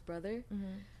Ruler's brother.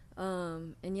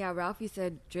 Mm-hmm. And yeah, Ralphie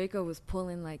said Draco was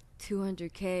pulling like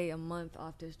 $200K a month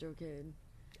off DistroKid.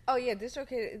 Oh yeah,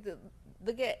 DistroKid.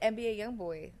 Look at NBA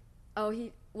YoungBoy.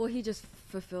 Oh, he just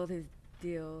fulfilled his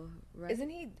deal, right? Isn't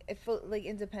he like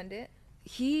independent?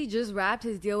 He just wrapped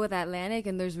his deal with Atlantic,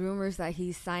 and there's rumors that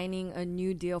he's signing a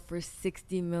new deal for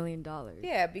 $60 million.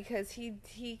 Yeah, because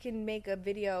he can make a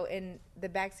video in the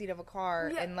backseat of a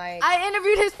car, and like I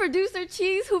interviewed his producer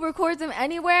Cheese, who records him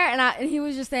anywhere, and he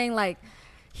was just saying like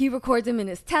he records him in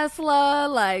his Tesla,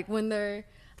 like when they're.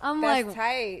 That's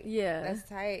tight. Yeah, that's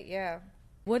tight. Yeah.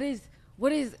 What is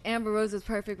Amber Rose's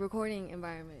perfect recording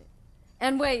environment?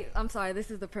 And wait, I'm sorry, this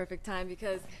is the perfect time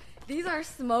because these are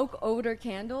smoke odor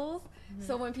candles. Mm-hmm.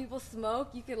 So when people smoke,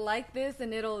 you can light this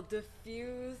and it'll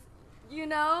diffuse, you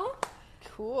know?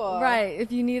 Cool. Right.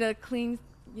 If you need a clean,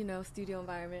 studio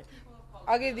environment.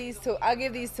 I'll give these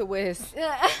to Wiz.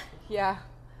 Yeah. Yeah.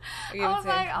 I was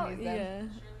like, oh, yeah.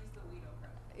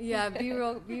 Yeah, be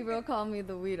real, call me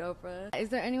the weed Oprah. Is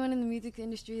there anyone in the music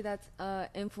industry that's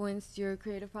influenced your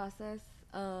creative process?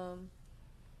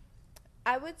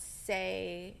 I would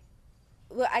say,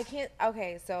 well, I can't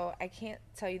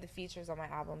tell you the features on my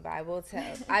album, but I will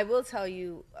tell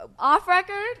you. Off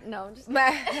record? No, I'm just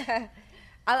kidding.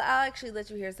 I'll actually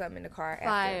let you hear something in the car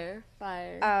after.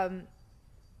 Fire.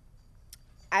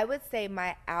 I would say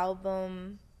my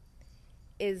album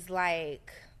is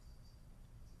like,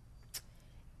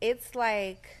 it's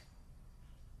like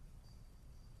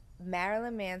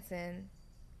Marilyn Manson,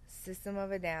 System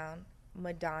of a Down,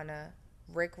 Madonna,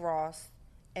 Rick Ross,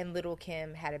 and Lil'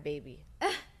 Kim had a baby.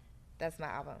 That's my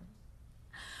album.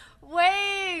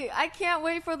 Wait, I can't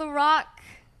wait for the rock.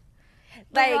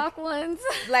 Rock ones.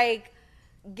 Like,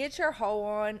 Get Your Hoe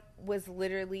On was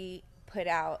literally put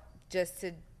out just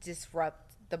to disrupt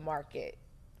the market.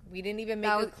 We didn't even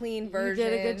make a clean version. You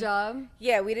did a good job.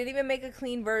 Yeah, we didn't even make a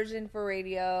clean version for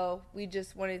radio. We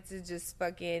just wanted to just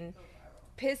fucking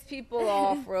piss people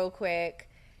off real quick.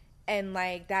 And,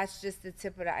 like, that's just the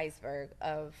tip of the iceberg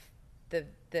of the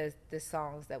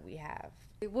songs that we have.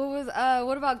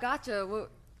 What about Gotcha? What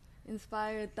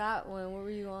inspired that one? What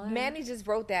were you on? Manny just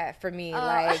wrote that for me,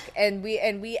 and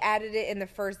we added it in the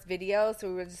first video, so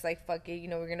we were just like, fuck it,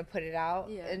 we're gonna put it out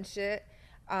and shit.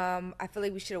 I feel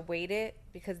like we should have waited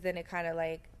because then it kind of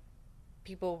like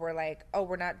people were like, oh,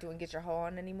 we're not doing Get Your Hoe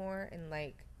On anymore, and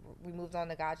like we moved on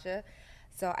to Gotcha.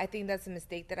 So I think that's a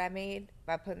mistake that I made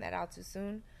by putting that out too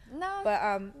soon. No,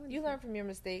 but you learn from your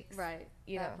mistakes, right?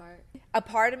 That part. A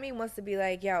part of me wants to be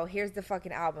like, yo, here's the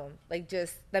fucking album. Like,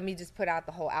 just let me just put out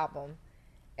the whole album,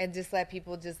 and just let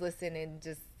people just listen and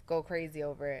just go crazy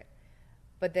over it.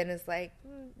 But then it's like,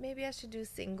 maybe I should do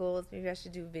singles. Maybe I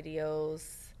should do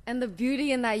videos. And the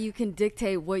beauty in that you can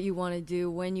dictate what you want to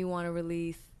do, when you want to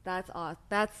release. That's awesome.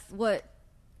 That's what.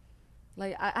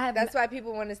 Like that's why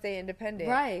people want to stay independent,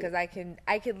 right? Because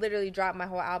I could literally drop my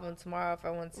whole album tomorrow if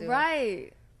I want to,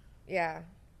 right? Yeah,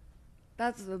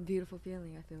 that's a beautiful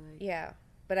feeling. I feel like. Yeah,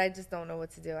 but I just don't know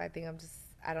what to do. I think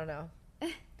I don't know.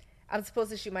 I'm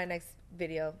supposed to shoot my next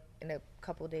video in a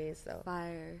couple days, so.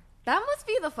 Fire. That must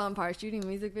be the fun part, shooting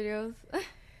music videos.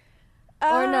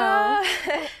 Or no?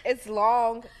 It's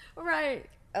long, right?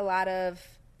 A lot of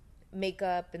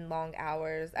makeup and long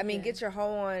hours. I mean, Get Your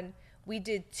Hoe On. We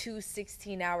did 2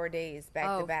 16-hour days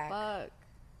back to back. Fuck.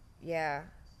 Yeah.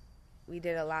 We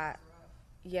did a lot.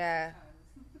 Yeah.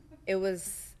 It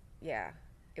was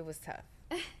tough.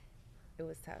 It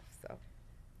was tough. So,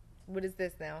 what is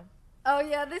this now? Oh,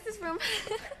 yeah. This is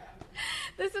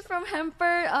from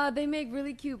Hemper. They make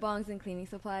really cute bongs and cleaning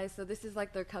supplies. So this is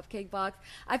like their cupcake box.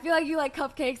 I feel like you like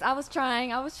cupcakes. I was trying.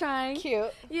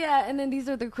 Cute. Yeah. And then these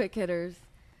are the quick hitters.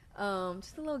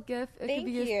 Just a little gift. It could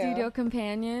be your studio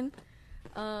companion.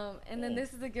 And then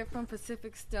this is a gift from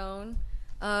Pacific Stone.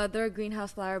 They're a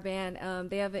greenhouse flower band.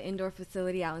 They have an indoor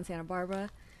facility out in Santa Barbara.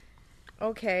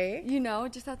 Okay. You know,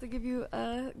 just have to get you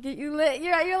lit.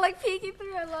 You're like peeking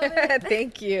through. I love it.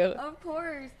 Thank you. Of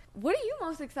course. What are you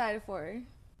most excited for?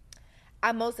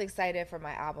 I'm most excited for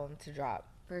my album to drop.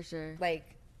 For sure. Like,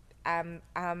 I'm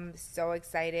so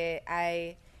excited.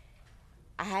 I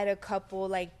had a couple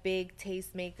like big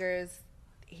tastemakers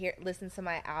here listen to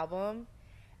my album,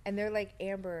 and they're like,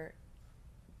 Amber,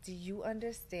 do you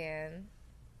understand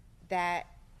that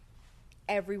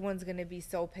everyone's gonna be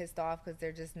so pissed off because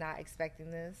they're just not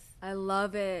expecting this? I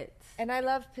love it. And I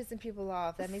love pissing people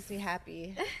off. That makes me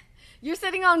happy. You're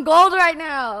sitting on gold right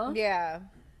now. Yeah.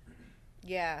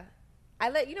 I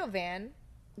let Van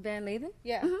Lathan?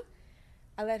 Yeah. Mm-hmm.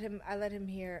 I let him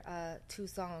hear 2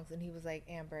 songs, and he was like,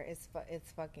 Amber, it's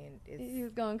He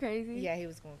was going crazy? Yeah, he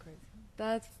was going crazy.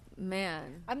 That's,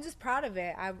 man. I'm just proud of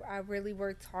it. I really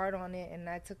worked hard on it, and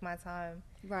I took my time.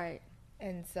 Right.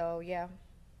 And so, yeah,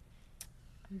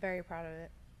 I'm very proud of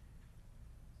it.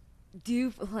 Do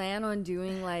you plan on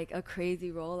doing, like, a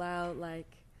crazy rollout? Like,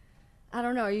 I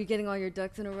don't know. Are you getting all your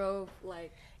ducks in a row?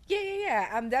 Like, Yeah.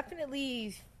 I'm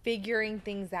definitely figuring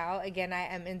things out. Again, I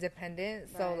am independent,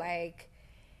 so, Right. like,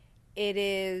 it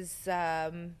is,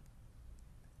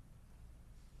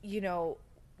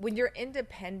 when you're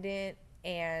independent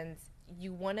and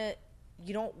you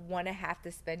don't want to have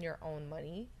to spend your own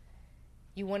money.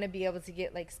 You want to be able to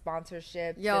get, like,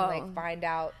 sponsorships and, like, find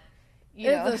out,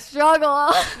 it's a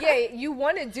struggle. Yeah, you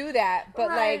want to do that, but,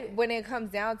 Right. like, when it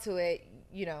comes down to it,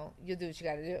 you'll do what you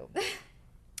got to do.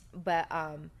 But,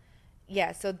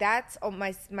 yeah, so that's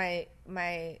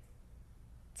my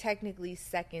technically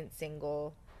second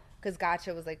single, because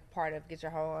Gotcha was, like, part of Get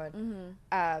Your Hoe On.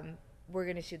 Mm-hmm. We're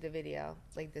going to shoot the video,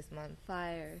 like, this month.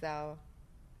 Fire. So,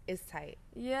 it's tight.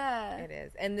 Yeah. It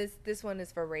is. And this one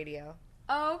is for radio.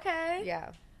 Oh, okay.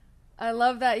 Yeah. I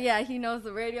love that. Yeah, he knows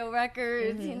the radio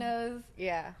records. Mm-hmm. He knows.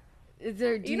 Yeah. Is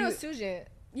there? You know Sujin.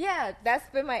 Yeah. That's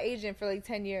been my agent for, like,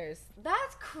 10 years.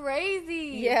 That's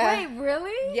crazy. Yeah. Wait,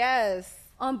 really? Yes.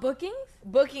 On bookings?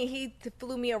 Booking, he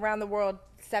flew me around the world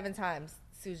 7 times,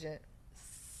 Sujin.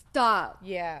 Stop.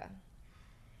 Yeah.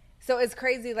 So it's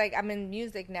crazy, like, I'm in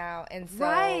music now, and so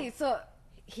Right. So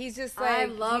he's just I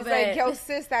like, love he's it. like, yo,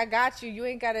 sis, I got you. You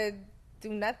ain't got to do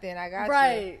nothing. I got you.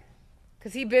 right.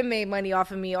 Because he been made money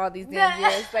off of me all these damn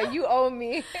years. Like, you owe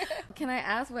me. Can I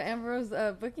ask what Amber's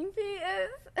booking fee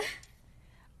is?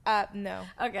 No.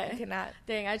 Okay. You cannot.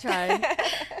 Dang, I tried.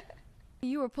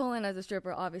 You were pulling as a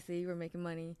stripper, obviously. You were making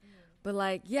money. But,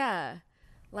 like, yeah.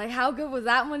 Like, how good was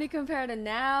that money compared to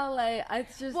now? Like,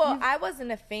 it's just... Well, I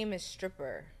wasn't a famous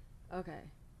stripper. Okay.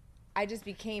 I just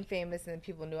became famous and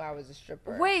people knew I was a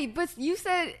stripper. Wait, but you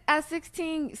said at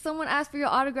 16, someone asked for your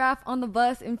autograph on the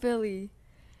bus in Philly.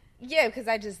 Yeah, because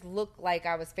I just looked like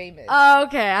I was famous. Oh,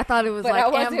 okay. I thought it was But like I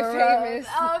wasn't Amber famous.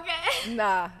 Rose. Oh, okay.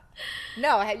 Nah.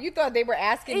 No, you thought they were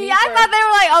asking me Yeah, I for- thought they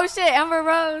were like, oh, shit, Amber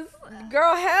Rose.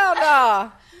 Girl, hell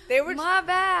no. They were My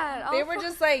bad. They Oh, were fuck.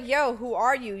 just like, yo, who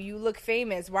are you? You look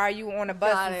famous. Why are you on a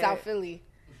bus Got in it. South Philly?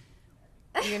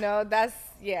 You know,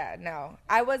 no.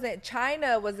 I wasn't.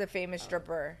 China was a famous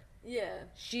stripper. Yeah.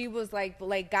 She was like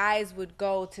guys would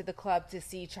go to the club to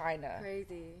see China.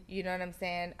 Crazy. You know what I'm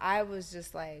saying? I was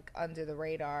just like under the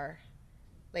radar.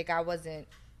 Like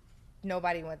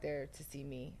nobody went there to see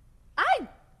me. I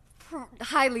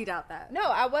highly doubt that. No,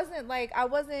 I wasn't like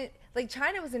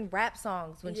China was in rap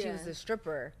songs when she Yeah. was a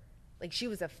stripper. Like she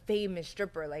was a famous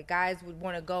stripper. Like guys would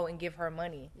want to go and give her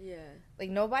money. Yeah. Like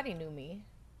nobody knew me.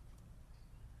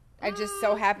 I just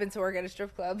so happened to work at a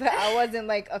strip club. I wasn't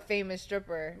like a famous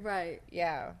stripper. Right.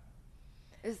 Yeah.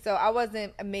 So I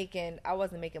wasn't making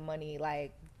money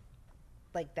like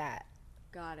that.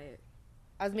 Got it.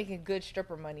 I was making good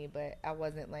stripper money, but I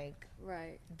wasn't like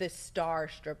Right. the star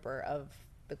stripper of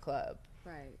the club.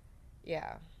 Right.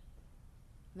 Yeah.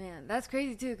 Man, that's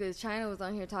crazy too, because China was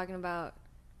on here talking about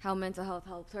how mental health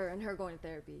helped her and her going to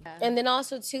therapy. And then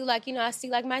also too, like, you know, I see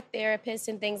like my therapist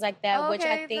and things like that, which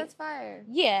I think that's fire.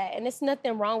 yeah, and it's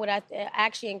nothing wrong with it. I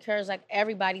actually encourage like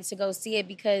everybody to go see it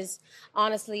because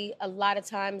honestly, a lot of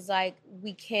times like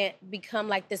we can't become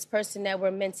like this person that we're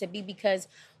meant to be because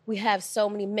we have so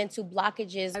many mental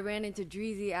blockages. I ran into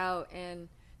Dreezy out, and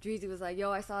Dreezy was like,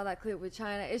 yo, I saw that clip with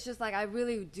China. It's just like I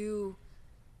really do.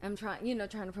 I'm trying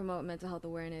to promote mental health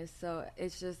awareness. So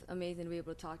it's just amazing to be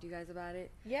able to talk to you guys about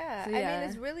it. Yeah. So, I mean,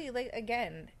 it's really like,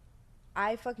 again,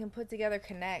 I fucking put together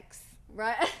connects.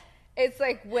 Right. It's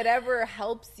like whatever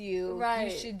helps you,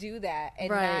 Right. you should do that and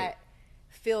Right. not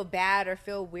feel bad or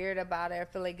feel weird about it or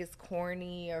feel like it's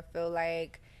corny or feel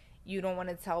like you don't want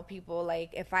to tell people.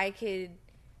 Like, if I could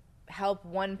help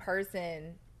one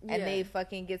person and Yeah. they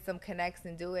fucking get some connects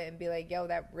and do it and be like, yo,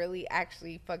 that really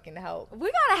actually fucking helped.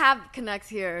 We gotta have connects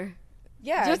here,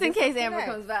 Yeah, just in get some case Amber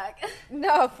connects. comes back.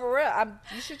 No, for real.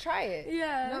 You should try it.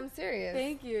 Yeah. No, I'm serious.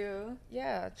 Thank you.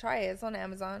 Yeah, try it. It's on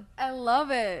Amazon. I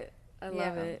love it. I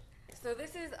love Yeah. it. So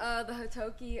this is the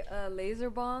Hitoki laser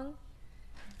bong,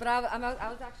 but I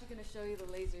was actually gonna show you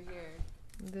the laser here.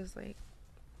 There's like,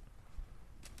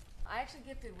 I actually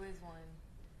gifted Wiz one.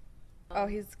 oh,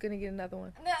 he's gonna get another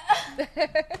one.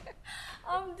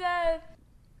 I'm dead.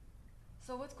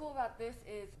 So what's cool about this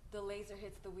is the laser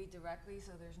hits the weed directly,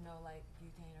 so there's no like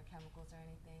butane or chemicals or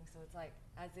anything. So it's like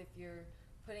as if you're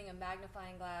putting a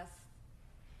magnifying glass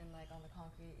and like on the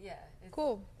concrete. Yeah, it's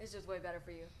Cool. It's just way better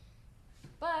for you.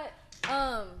 But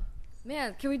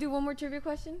man, can we do one more trivia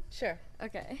question? Sure.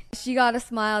 Okay. She got a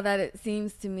smile that it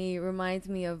seems to me reminds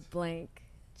me of blank.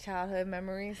 Childhood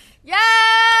memories. Yes!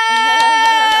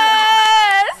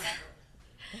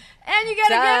 And you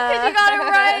get a gift because you got it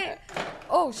right.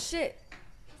 Oh shit.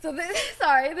 So this,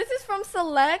 sorry, this is from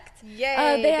Select.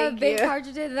 Yay, they have thank big you.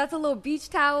 cartridges. That's a little beach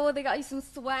towel. They got you some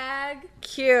swag.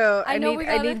 Cute. I know we need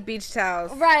gotta- beach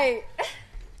towels. Right.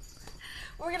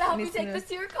 We're gonna help Need you take some- this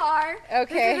to your car.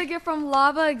 Okay. This is a gift from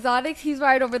Lava Exotics. He's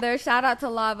right over there. Shout out to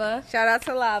Lava. Shout out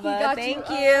to He Lava. got Thank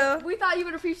you. you. We thought you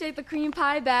would appreciate the cream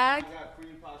pie bag. I got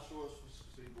cream pie shorts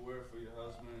so you can wear it for your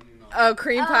husband. You know, Oh,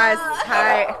 cream pies.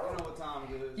 Hi. you know what time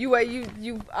it is.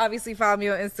 You obviously follow me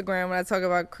on Instagram when I talk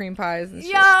about cream pies and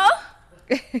shit. Yo.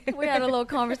 We had a little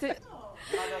conversation.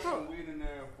 I got some weed in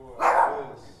there for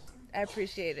this. I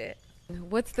appreciate it.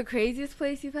 What's the craziest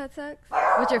place you've had sex?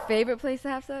 What's your favorite place to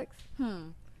have sex?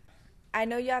 I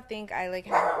know y'all think I like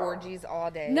have orgies all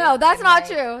day. No, that's and, not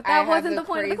like, true. I That have wasn't the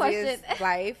point of the craziest question.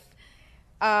 Life.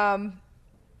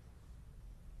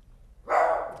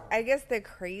 I guess the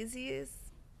craziest.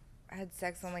 I had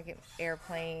sex on like an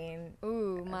airplane.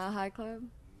 Ooh, Mile High Club?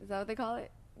 Is that what they call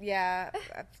it? Yeah,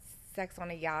 I've sex on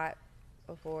a yacht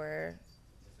before.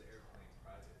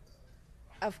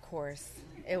 Of course,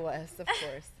 it was. Of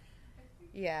course.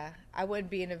 Yeah, I wouldn't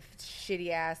be in a shitty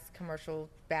ass commercial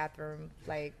bathroom.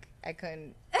 Like I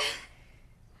couldn't.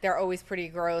 They're always pretty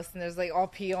gross, and there's like all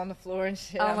pee on the floor and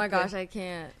shit. Oh I'm my good. gosh, I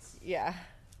can't. Yeah.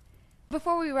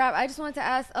 Before we wrap, I just wanted to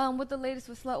ask what the latest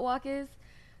with Slut Walk is.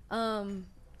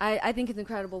 I think it's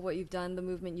incredible what you've done, the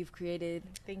movement you've created.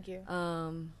 Thank you.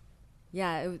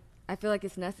 Yeah, I feel like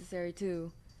it's necessary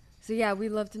too. So yeah, we'd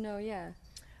love to know. Yeah.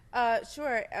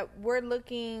 Sure. We're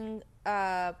looking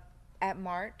at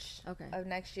March Okay. of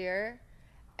next year,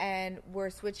 and we're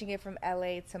switching it from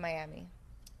LA to Miami.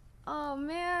 Oh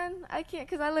man, I can't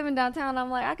because I live in downtown. I'm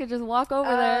like I could just walk over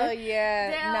Oh there.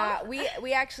 yeah, Damn. nah.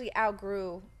 We actually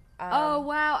outgrew. Oh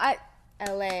wow,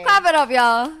 LA. clap it up,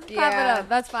 y'all. Clap it Yeah. up.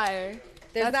 That's fire.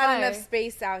 There's That's not fire. enough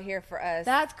space out here for us.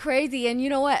 That's crazy. And you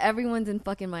know what? Everyone's in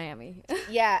fucking Miami.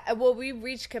 Yeah. Well, we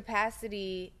reached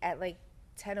capacity at like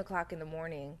 10 o'clock in the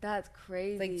morning. That's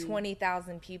crazy. Like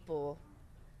 20,000 people.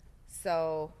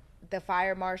 So the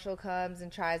fire marshal comes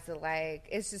and tries to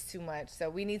it's just too much. So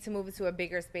we need to move it to a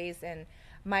bigger space, and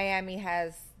Miami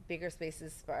has bigger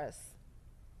spaces for us.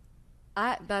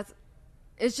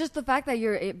 It's just the fact that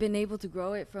you're been able to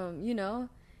grow it from,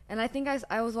 and I think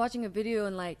I was watching a video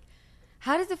and like,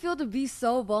 how does it feel to be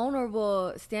so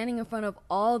vulnerable standing in front of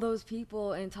all those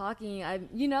people and talking? I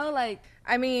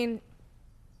mean,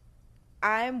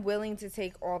 I'm willing to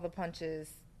take all the punches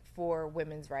for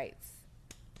women's rights.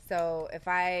 So if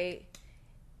I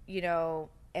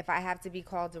have to be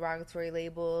called derogatory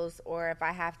labels, or if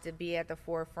I have to be at the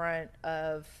forefront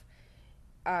of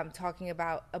talking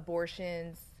about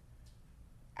abortions,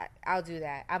 I'll do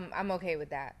that. I'm okay with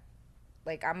that.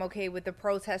 Like, I'm okay with the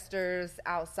protesters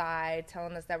outside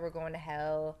telling us that we're going to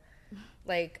hell.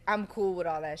 Like, I'm cool with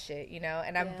all that shit,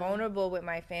 And I'm vulnerable with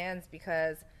my fans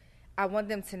because I want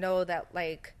them to know that,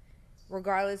 like,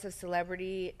 regardless of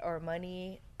celebrity or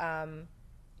money, I'm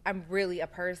really a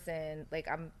person. Like,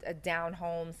 I'm a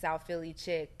down-home South Philly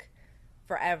chick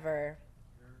forever.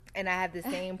 And I have the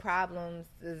same problems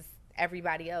as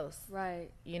everybody else. right.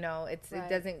 It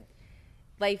doesn't,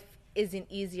 life isn't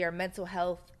easier. Mental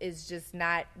health is just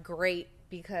not great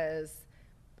because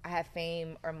I have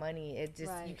fame or money. It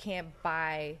just, you can't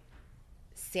buy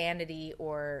sanity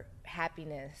or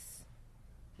happiness.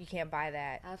 You can't buy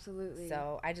that. Absolutely.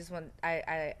 So I just want,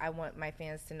 I want my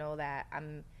fans to know that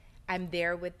I'm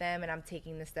there with them and I'm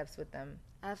taking the steps with them.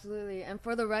 Absolutely. And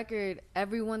for the record,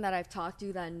 everyone that I've talked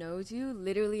to that knows you,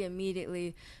 literally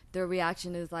immediately their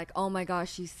reaction is like, oh my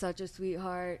gosh, she's such a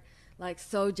sweetheart, like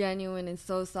so genuine and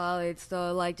so solid.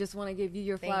 So like just want to give you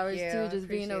your Thank flowers you. too, just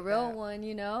being a Appreciate real that.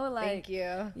 one, like Thank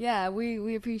you. Yeah,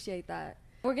 we appreciate that.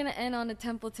 We're gonna end on a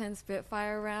Templeton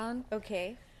Spitfire round.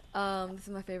 Okay. This is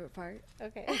my favorite part.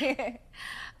 Okay.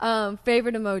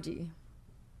 Favorite emoji.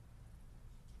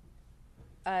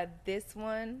 This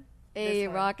one. A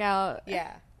rock out.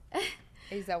 Yeah.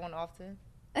 I use that one often.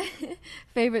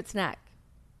 Favorite snack.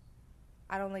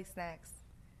 I don't like snacks.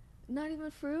 Not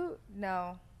even fruit.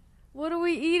 No. What are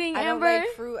we eating, I don't Amber? like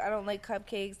fruit. I don't like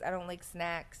cupcakes. I don't like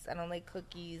snacks. I don't like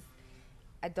cookies.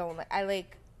 I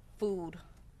like food.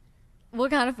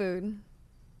 What kind of food?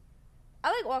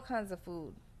 I like all kinds of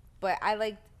food. But I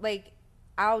like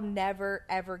I'll never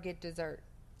ever get dessert.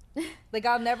 Like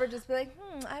I'll never just be like,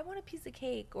 I want a piece of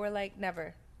cake, or like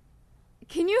never.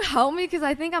 Can you help me? Because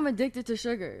I think I'm addicted to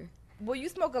sugar. Well, you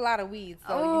smoke a lot of weed,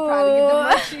 so you probably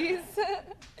get the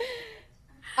munchies.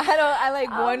 I like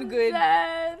one good.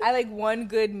 Dead. I like one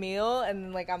good meal, and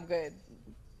then like I'm good.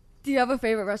 Do you have a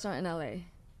favorite restaurant in LA?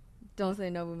 Don't say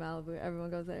Nobu Malibu. Everyone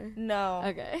goes there. No.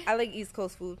 Okay. I like East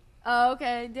Coast food. Oh,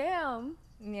 okay. Damn.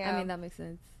 Yeah. I mean, that makes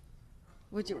sense.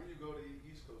 Where do you go to eat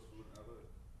East Coast food in LA?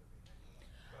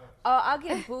 Oh, I'll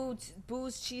get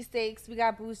Boo's cheesesteaks. We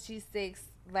got Boo's cheesesteaks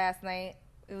last night.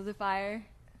 It was a fire.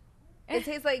 It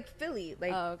tastes like Philly.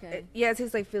 Like, Oh, okay. it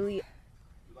tastes like Philly. You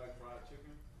like fried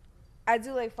chicken? I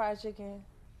do like fried chicken.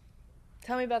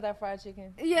 Tell me about that fried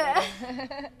chicken. Yeah.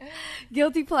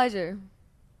 Guilty pleasure.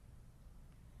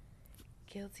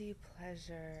 Guilty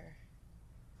pleasure.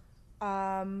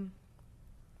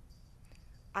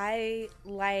 I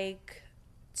like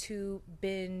to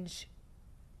binge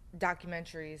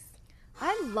documentaries.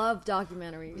 I love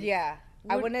documentaries. Yeah.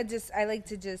 I like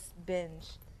to just binge.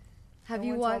 Have No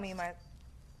you one watched? told me my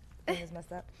thing is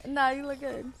messed up. Nah, you look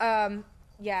good.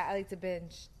 Yeah, I like to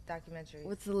binge documentaries.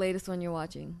 What's the latest one you're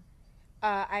watching?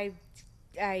 I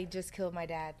just killed my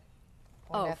dad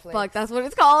on Oh, Netflix. fuck, that's what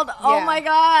it's called? Oh, Yeah. my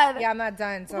God. Yeah, I'm not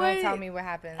done, so Wait. don't tell me what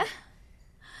happened.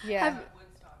 Yeah.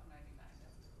 Woodstock 99.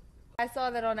 I saw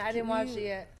that on, I didn't watch it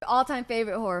yet. All-time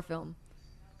favorite horror film?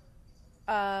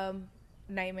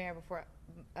 Nightmare Before,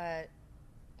 I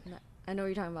know what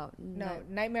you're talking about. no,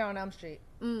 Nightmare on Elm Street.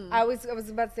 Mm. I was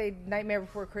about to say Nightmare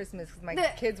Before Christmas because my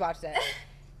kids watch that.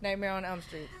 Nightmare on Elm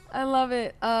Street. I love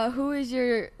it. Who is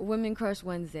your Women Crush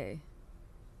Wednesday?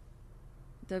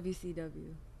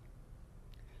 WCW.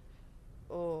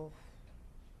 Oh.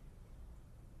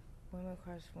 Women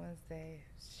Crush Wednesday.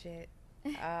 Shit.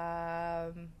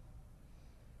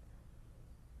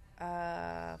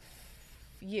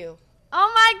 You.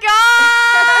 Oh my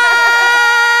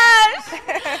gosh!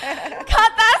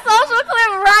 Cut that social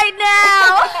clip right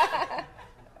now!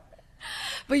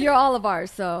 But you're all of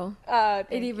ours, so it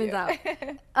Thank evens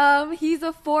you. out. He's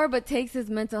a 4 but takes his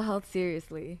mental health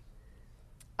seriously.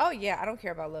 Oh, yeah. I don't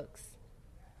care about looks.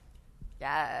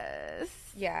 Yes.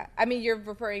 Yeah. I mean, you're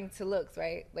referring to looks,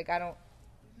 right? Like, I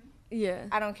Yeah.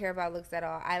 don't care about looks at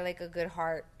all. I like a good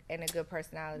heart and a good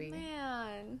personality.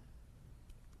 Man.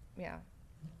 Yeah.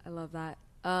 I love that.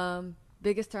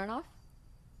 Biggest turnoff?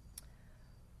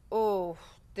 Oh,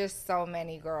 there's so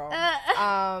many, girl.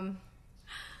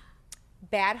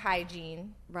 Bad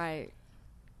hygiene. Right.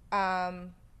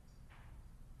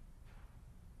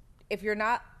 If you're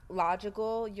not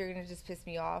logical, you're gonna just piss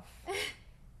me off.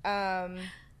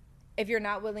 If you're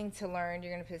not willing to learn,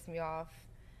 you're gonna piss me off.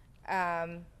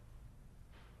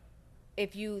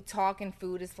 If you talk and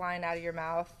food is flying out of your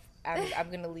mouth, I'm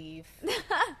gonna leave.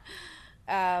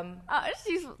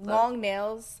 She's Long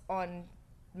nails on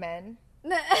men.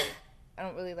 I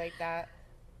don't really like that.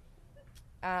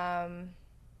 And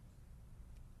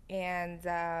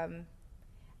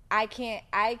I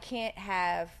can't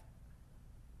have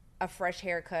a fresh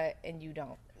haircut and you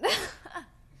don't.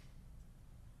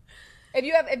 If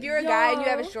you're a guy and you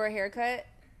have a short haircut,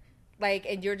 like,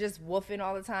 and you're just woofing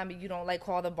all the time, and you don't like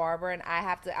call the barber, and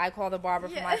I call the barber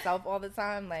for myself all the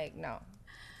time, like, no.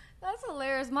 That's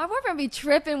hilarious. My boyfriend be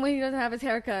tripping when he doesn't have his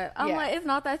haircut. I'm Yeah. like, it's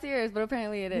not that serious, but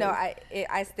apparently it is. No,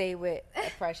 I stay with a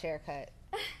fresh haircut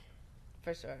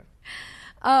for sure.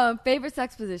 Favorite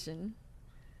sex position?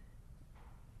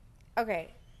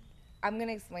 Okay, I'm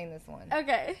gonna explain this one.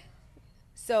 Okay.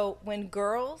 So when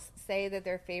girls say that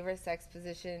their favorite sex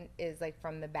position is like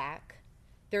from the back,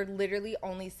 they're literally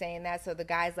only saying that so the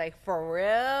guy's like, for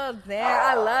real? Damn,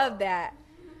 I love that.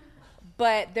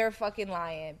 But they're fucking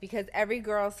lying because every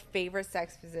girl's favorite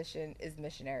sex position is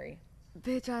missionary.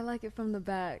 Bitch, I like it from the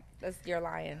back. You're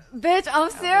lying. Bitch, I'm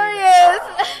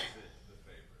serious.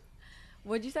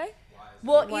 What'd you say?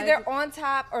 Well, Why either is it- on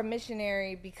top or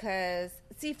missionary because,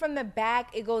 see, from the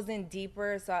back, it goes in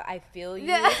deeper, so I feel you.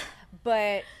 Yeah.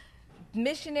 But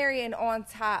missionary and on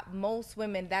top, most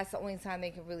women, that's the only time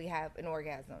they can really have an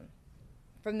orgasm.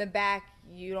 From the back,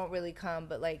 you don't really come,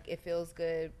 but, like, it feels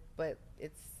good, but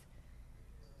it's...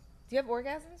 Do you have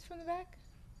orgasms from the back?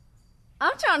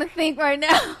 I'm trying to think right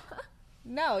now.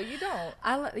 No, you don't.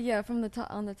 Yeah, from the top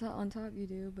on top you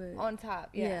do, but On top,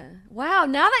 yeah. Wow,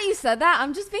 now that you said that,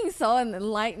 I'm just being so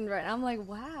enlightened right now. I'm like,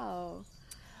 wow.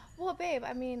 Well, babe,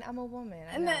 I mean, I'm a woman.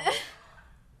 I And know. then,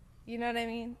 You know what I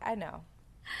mean? I know.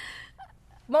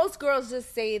 Most girls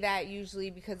just say that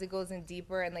usually because it goes in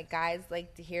deeper, and like guys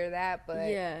like to hear that, but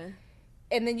yeah.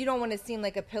 and then you don't want to seem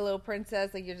like a pillow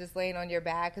princess, like you're just laying on your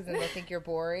back, because then they'll think you're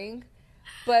boring.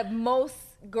 But most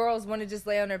girls want to just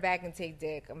lay on their back and take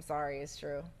dick. I'm sorry, it's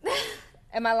true.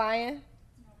 Am I lying?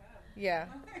 Yeah.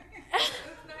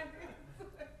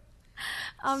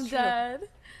 I'm dead.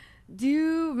 Do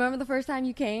you remember the first time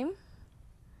you came?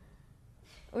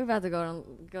 We're about to go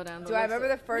down. Do I remember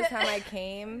the first time I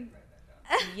came?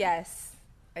 Yes,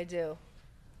 I do.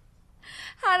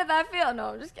 How did that feel? No,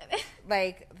 I'm just kidding.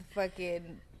 Like,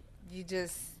 fucking, you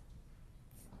just...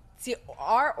 See,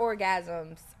 our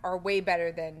orgasms are way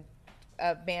better than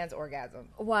a man's orgasm.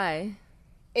 Why?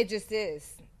 It just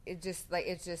is. It's just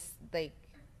like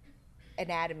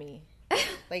anatomy.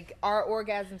 Like, our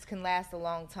orgasms can last a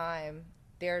long time.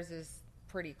 Theirs is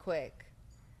pretty quick.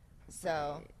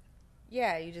 So,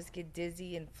 yeah, you just get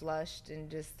dizzy and flushed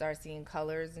and just start seeing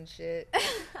colors and shit.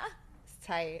 It's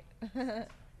tight.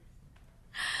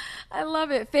 I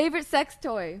love it. Favorite sex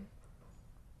toy?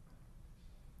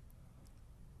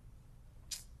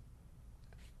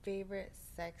 Favorite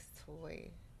sex toy?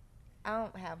 I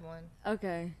don't have one.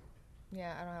 Okay.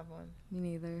 Yeah, I don't have one.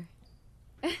 Me neither.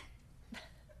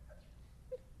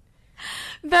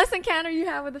 Best encounter you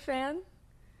have with a fan?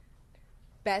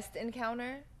 Best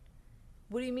encounter?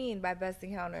 What do you mean by best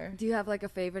encounter? Do you have like a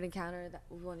favorite encounter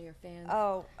with one of your fans?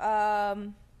 Oh,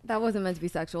 That wasn't meant to be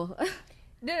sexual.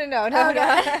 No.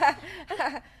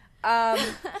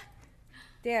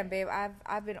 Damn, babe,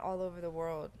 I've been all over the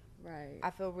world. Right. I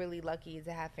feel really lucky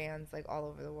to have fans like all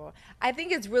over the world. I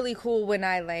think it's really cool when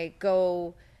I like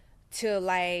go to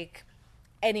like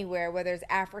anywhere, whether it's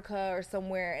Africa or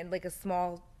somewhere in like a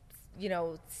small,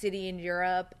 city in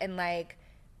Europe, and like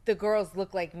the girls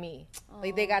look like me. Aww.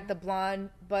 Like they got the blonde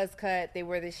buzz cut, they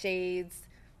wear the shades,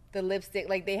 the lipstick,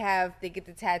 like they get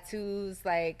the tattoos,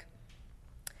 like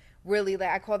really, like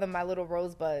I call them my little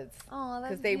rosebuds. Oh,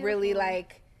 that's because they really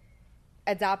like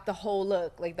adopt the whole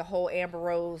look, like the whole Amber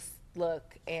Rose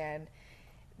look, and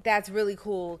that's really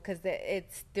cool because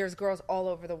there's girls all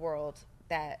over the world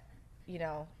that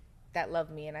that love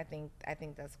me, and I think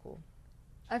that's cool.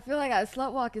 I feel like at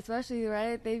Slut Walk especially,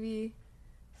 right? They be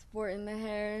sporting the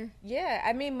hair. Yeah,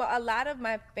 I mean a lot of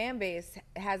my fan base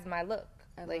has my look.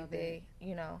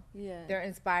 Yeah, they're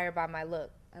inspired by my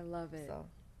look. I love it. So.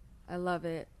 I love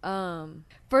it.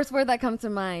 First word that comes to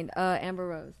mind, Amber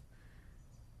Rose.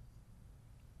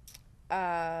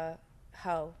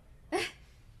 Hoe.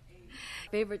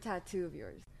 Favorite tattoo of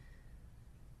yours?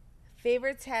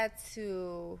 Favorite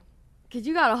tattoo. Cause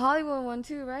you got a Hollywood one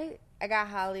too, right? I got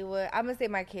Hollywood. I'm gonna say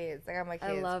my kids. I got my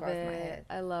kids. I love across it. my head.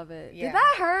 I love it. Yeah. Did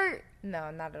that hurt?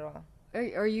 No, not at all.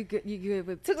 Are you good? You good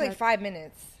with? Took like 5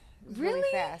 minutes. It was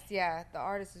Really? fast. Yeah, the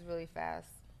artist is really fast.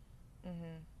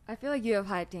 Mhm. I feel like you have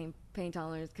high pain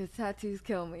tolerance because tattoos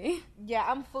kill me. Yeah,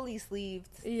 I'm fully sleeved.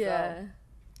 Yeah.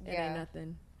 So, It yeah. ain't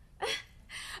nothing.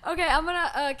 Okay, I'm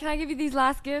gonna. Can I give you these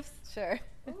last gifts? Sure.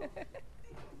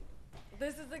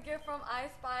 This is a gift from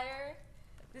iSpire.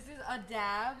 This is a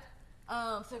dab.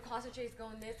 So concentrates go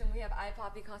in this, and we have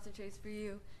iPoppy concentrates for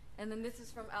you. And then this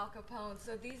is from Al Capone.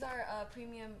 So these are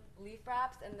premium leaf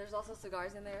wraps, and there's also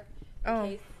cigars in there.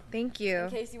 Thank you. In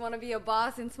case you want to be a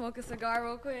boss and smoke a cigar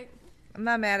real quick. I'm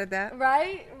not mad at that.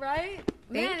 Right?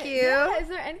 Thank you. Yeah, is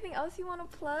there anything else you want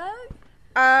to plug?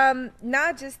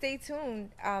 Nah, just stay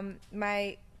tuned.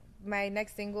 My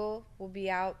next single will be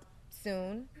out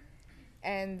soon,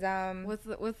 and What's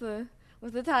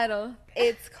the title?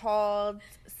 it's called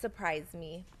Surprise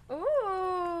Me.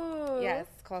 Ooh. Yes,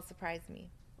 it's called Surprise Me.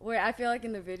 Wait, I feel like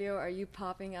in the video, are you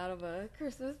popping out of a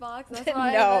Christmas box? That's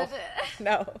why No,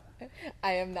 no,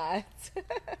 I am not.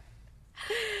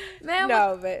 Man,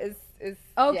 no, but it's.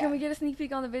 Oh, yeah. Can we get a sneak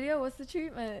peek on the video? What's the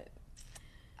treatment?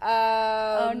 Not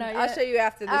I'll yet. Show you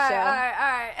after the show. All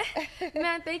right.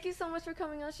 Man, thank you so much for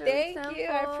coming on Shirley Thank Temple. you.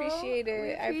 I appreciate it.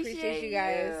 We I appreciate you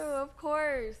guys. Of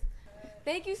course.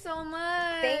 Thank you so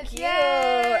much. Thank you.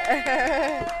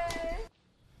 Yay.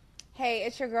 Hey,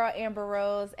 it's your girl Amber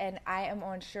Rose, and I am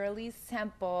on Shirley's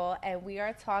Temple, and we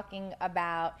are talking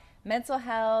about mental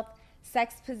health,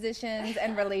 sex positions,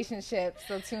 and relationships.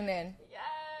 So tune in.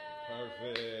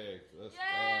 Perfect. Let's go.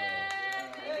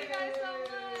 Thank you guys so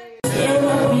much.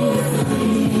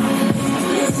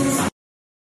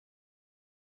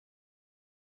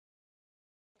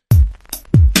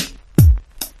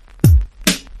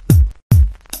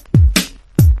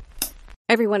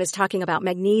 Everyone is talking about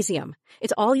magnesium.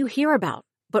 It's all you hear about.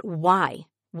 But why?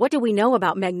 What do we know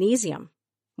about magnesium?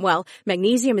 Well,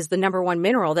 magnesium is the number one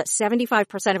mineral that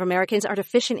 75% of Americans are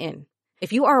deficient in.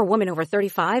 If you are a woman over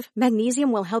 35,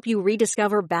 magnesium will help you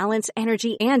rediscover balance,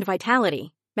 energy, and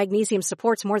vitality. Magnesium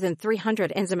supports more than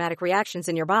 300 enzymatic reactions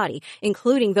in your body,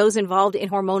 including those involved in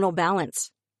hormonal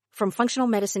balance. From functional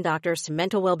medicine doctors to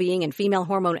mental well-being and female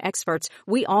hormone experts,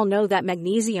 we all know that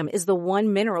magnesium is the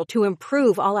one mineral to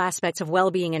improve all aspects of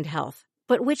well-being and health.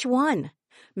 But which one?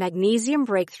 Magnesium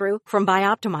Breakthrough from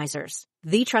Bioptimizers,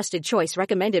 the trusted choice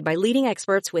recommended by leading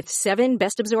experts with 7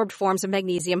 best-absorbed forms of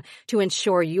magnesium to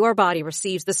ensure your body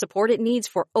receives the support it needs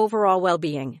for overall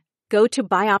well-being. Go to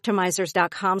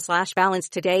bioptimizers.com/balance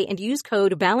today and use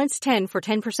code BALANCE10 for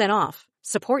 10% off.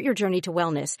 Support your journey to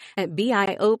wellness at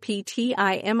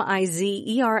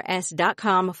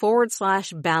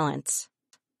bioptimizers.com/balance.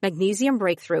 Magnesium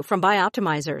Breakthrough from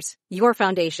Bioptimizers, your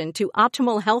foundation to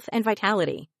optimal health and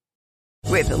vitality.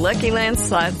 With the Lucky Land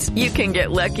Slots, you can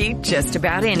get lucky just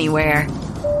about anywhere.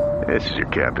 This is your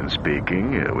captain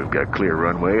speaking. We've got clear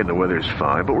runway and the weather's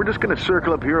fine, but we're just going to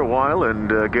circle up here a while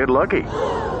and get lucky.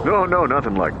 No,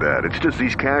 nothing like that. It's just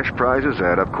these cash prizes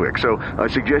add up quick. So I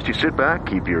suggest you sit back,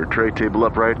 keep your tray table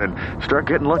upright, and start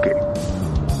getting lucky.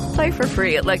 Play for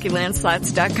free at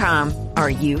LuckyLandSlots.com.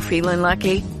 Are you feeling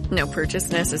lucky? No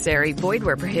purchase necessary. Void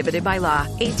where prohibited by law.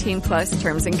 18+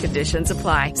 terms and conditions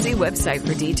apply. See website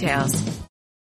for details.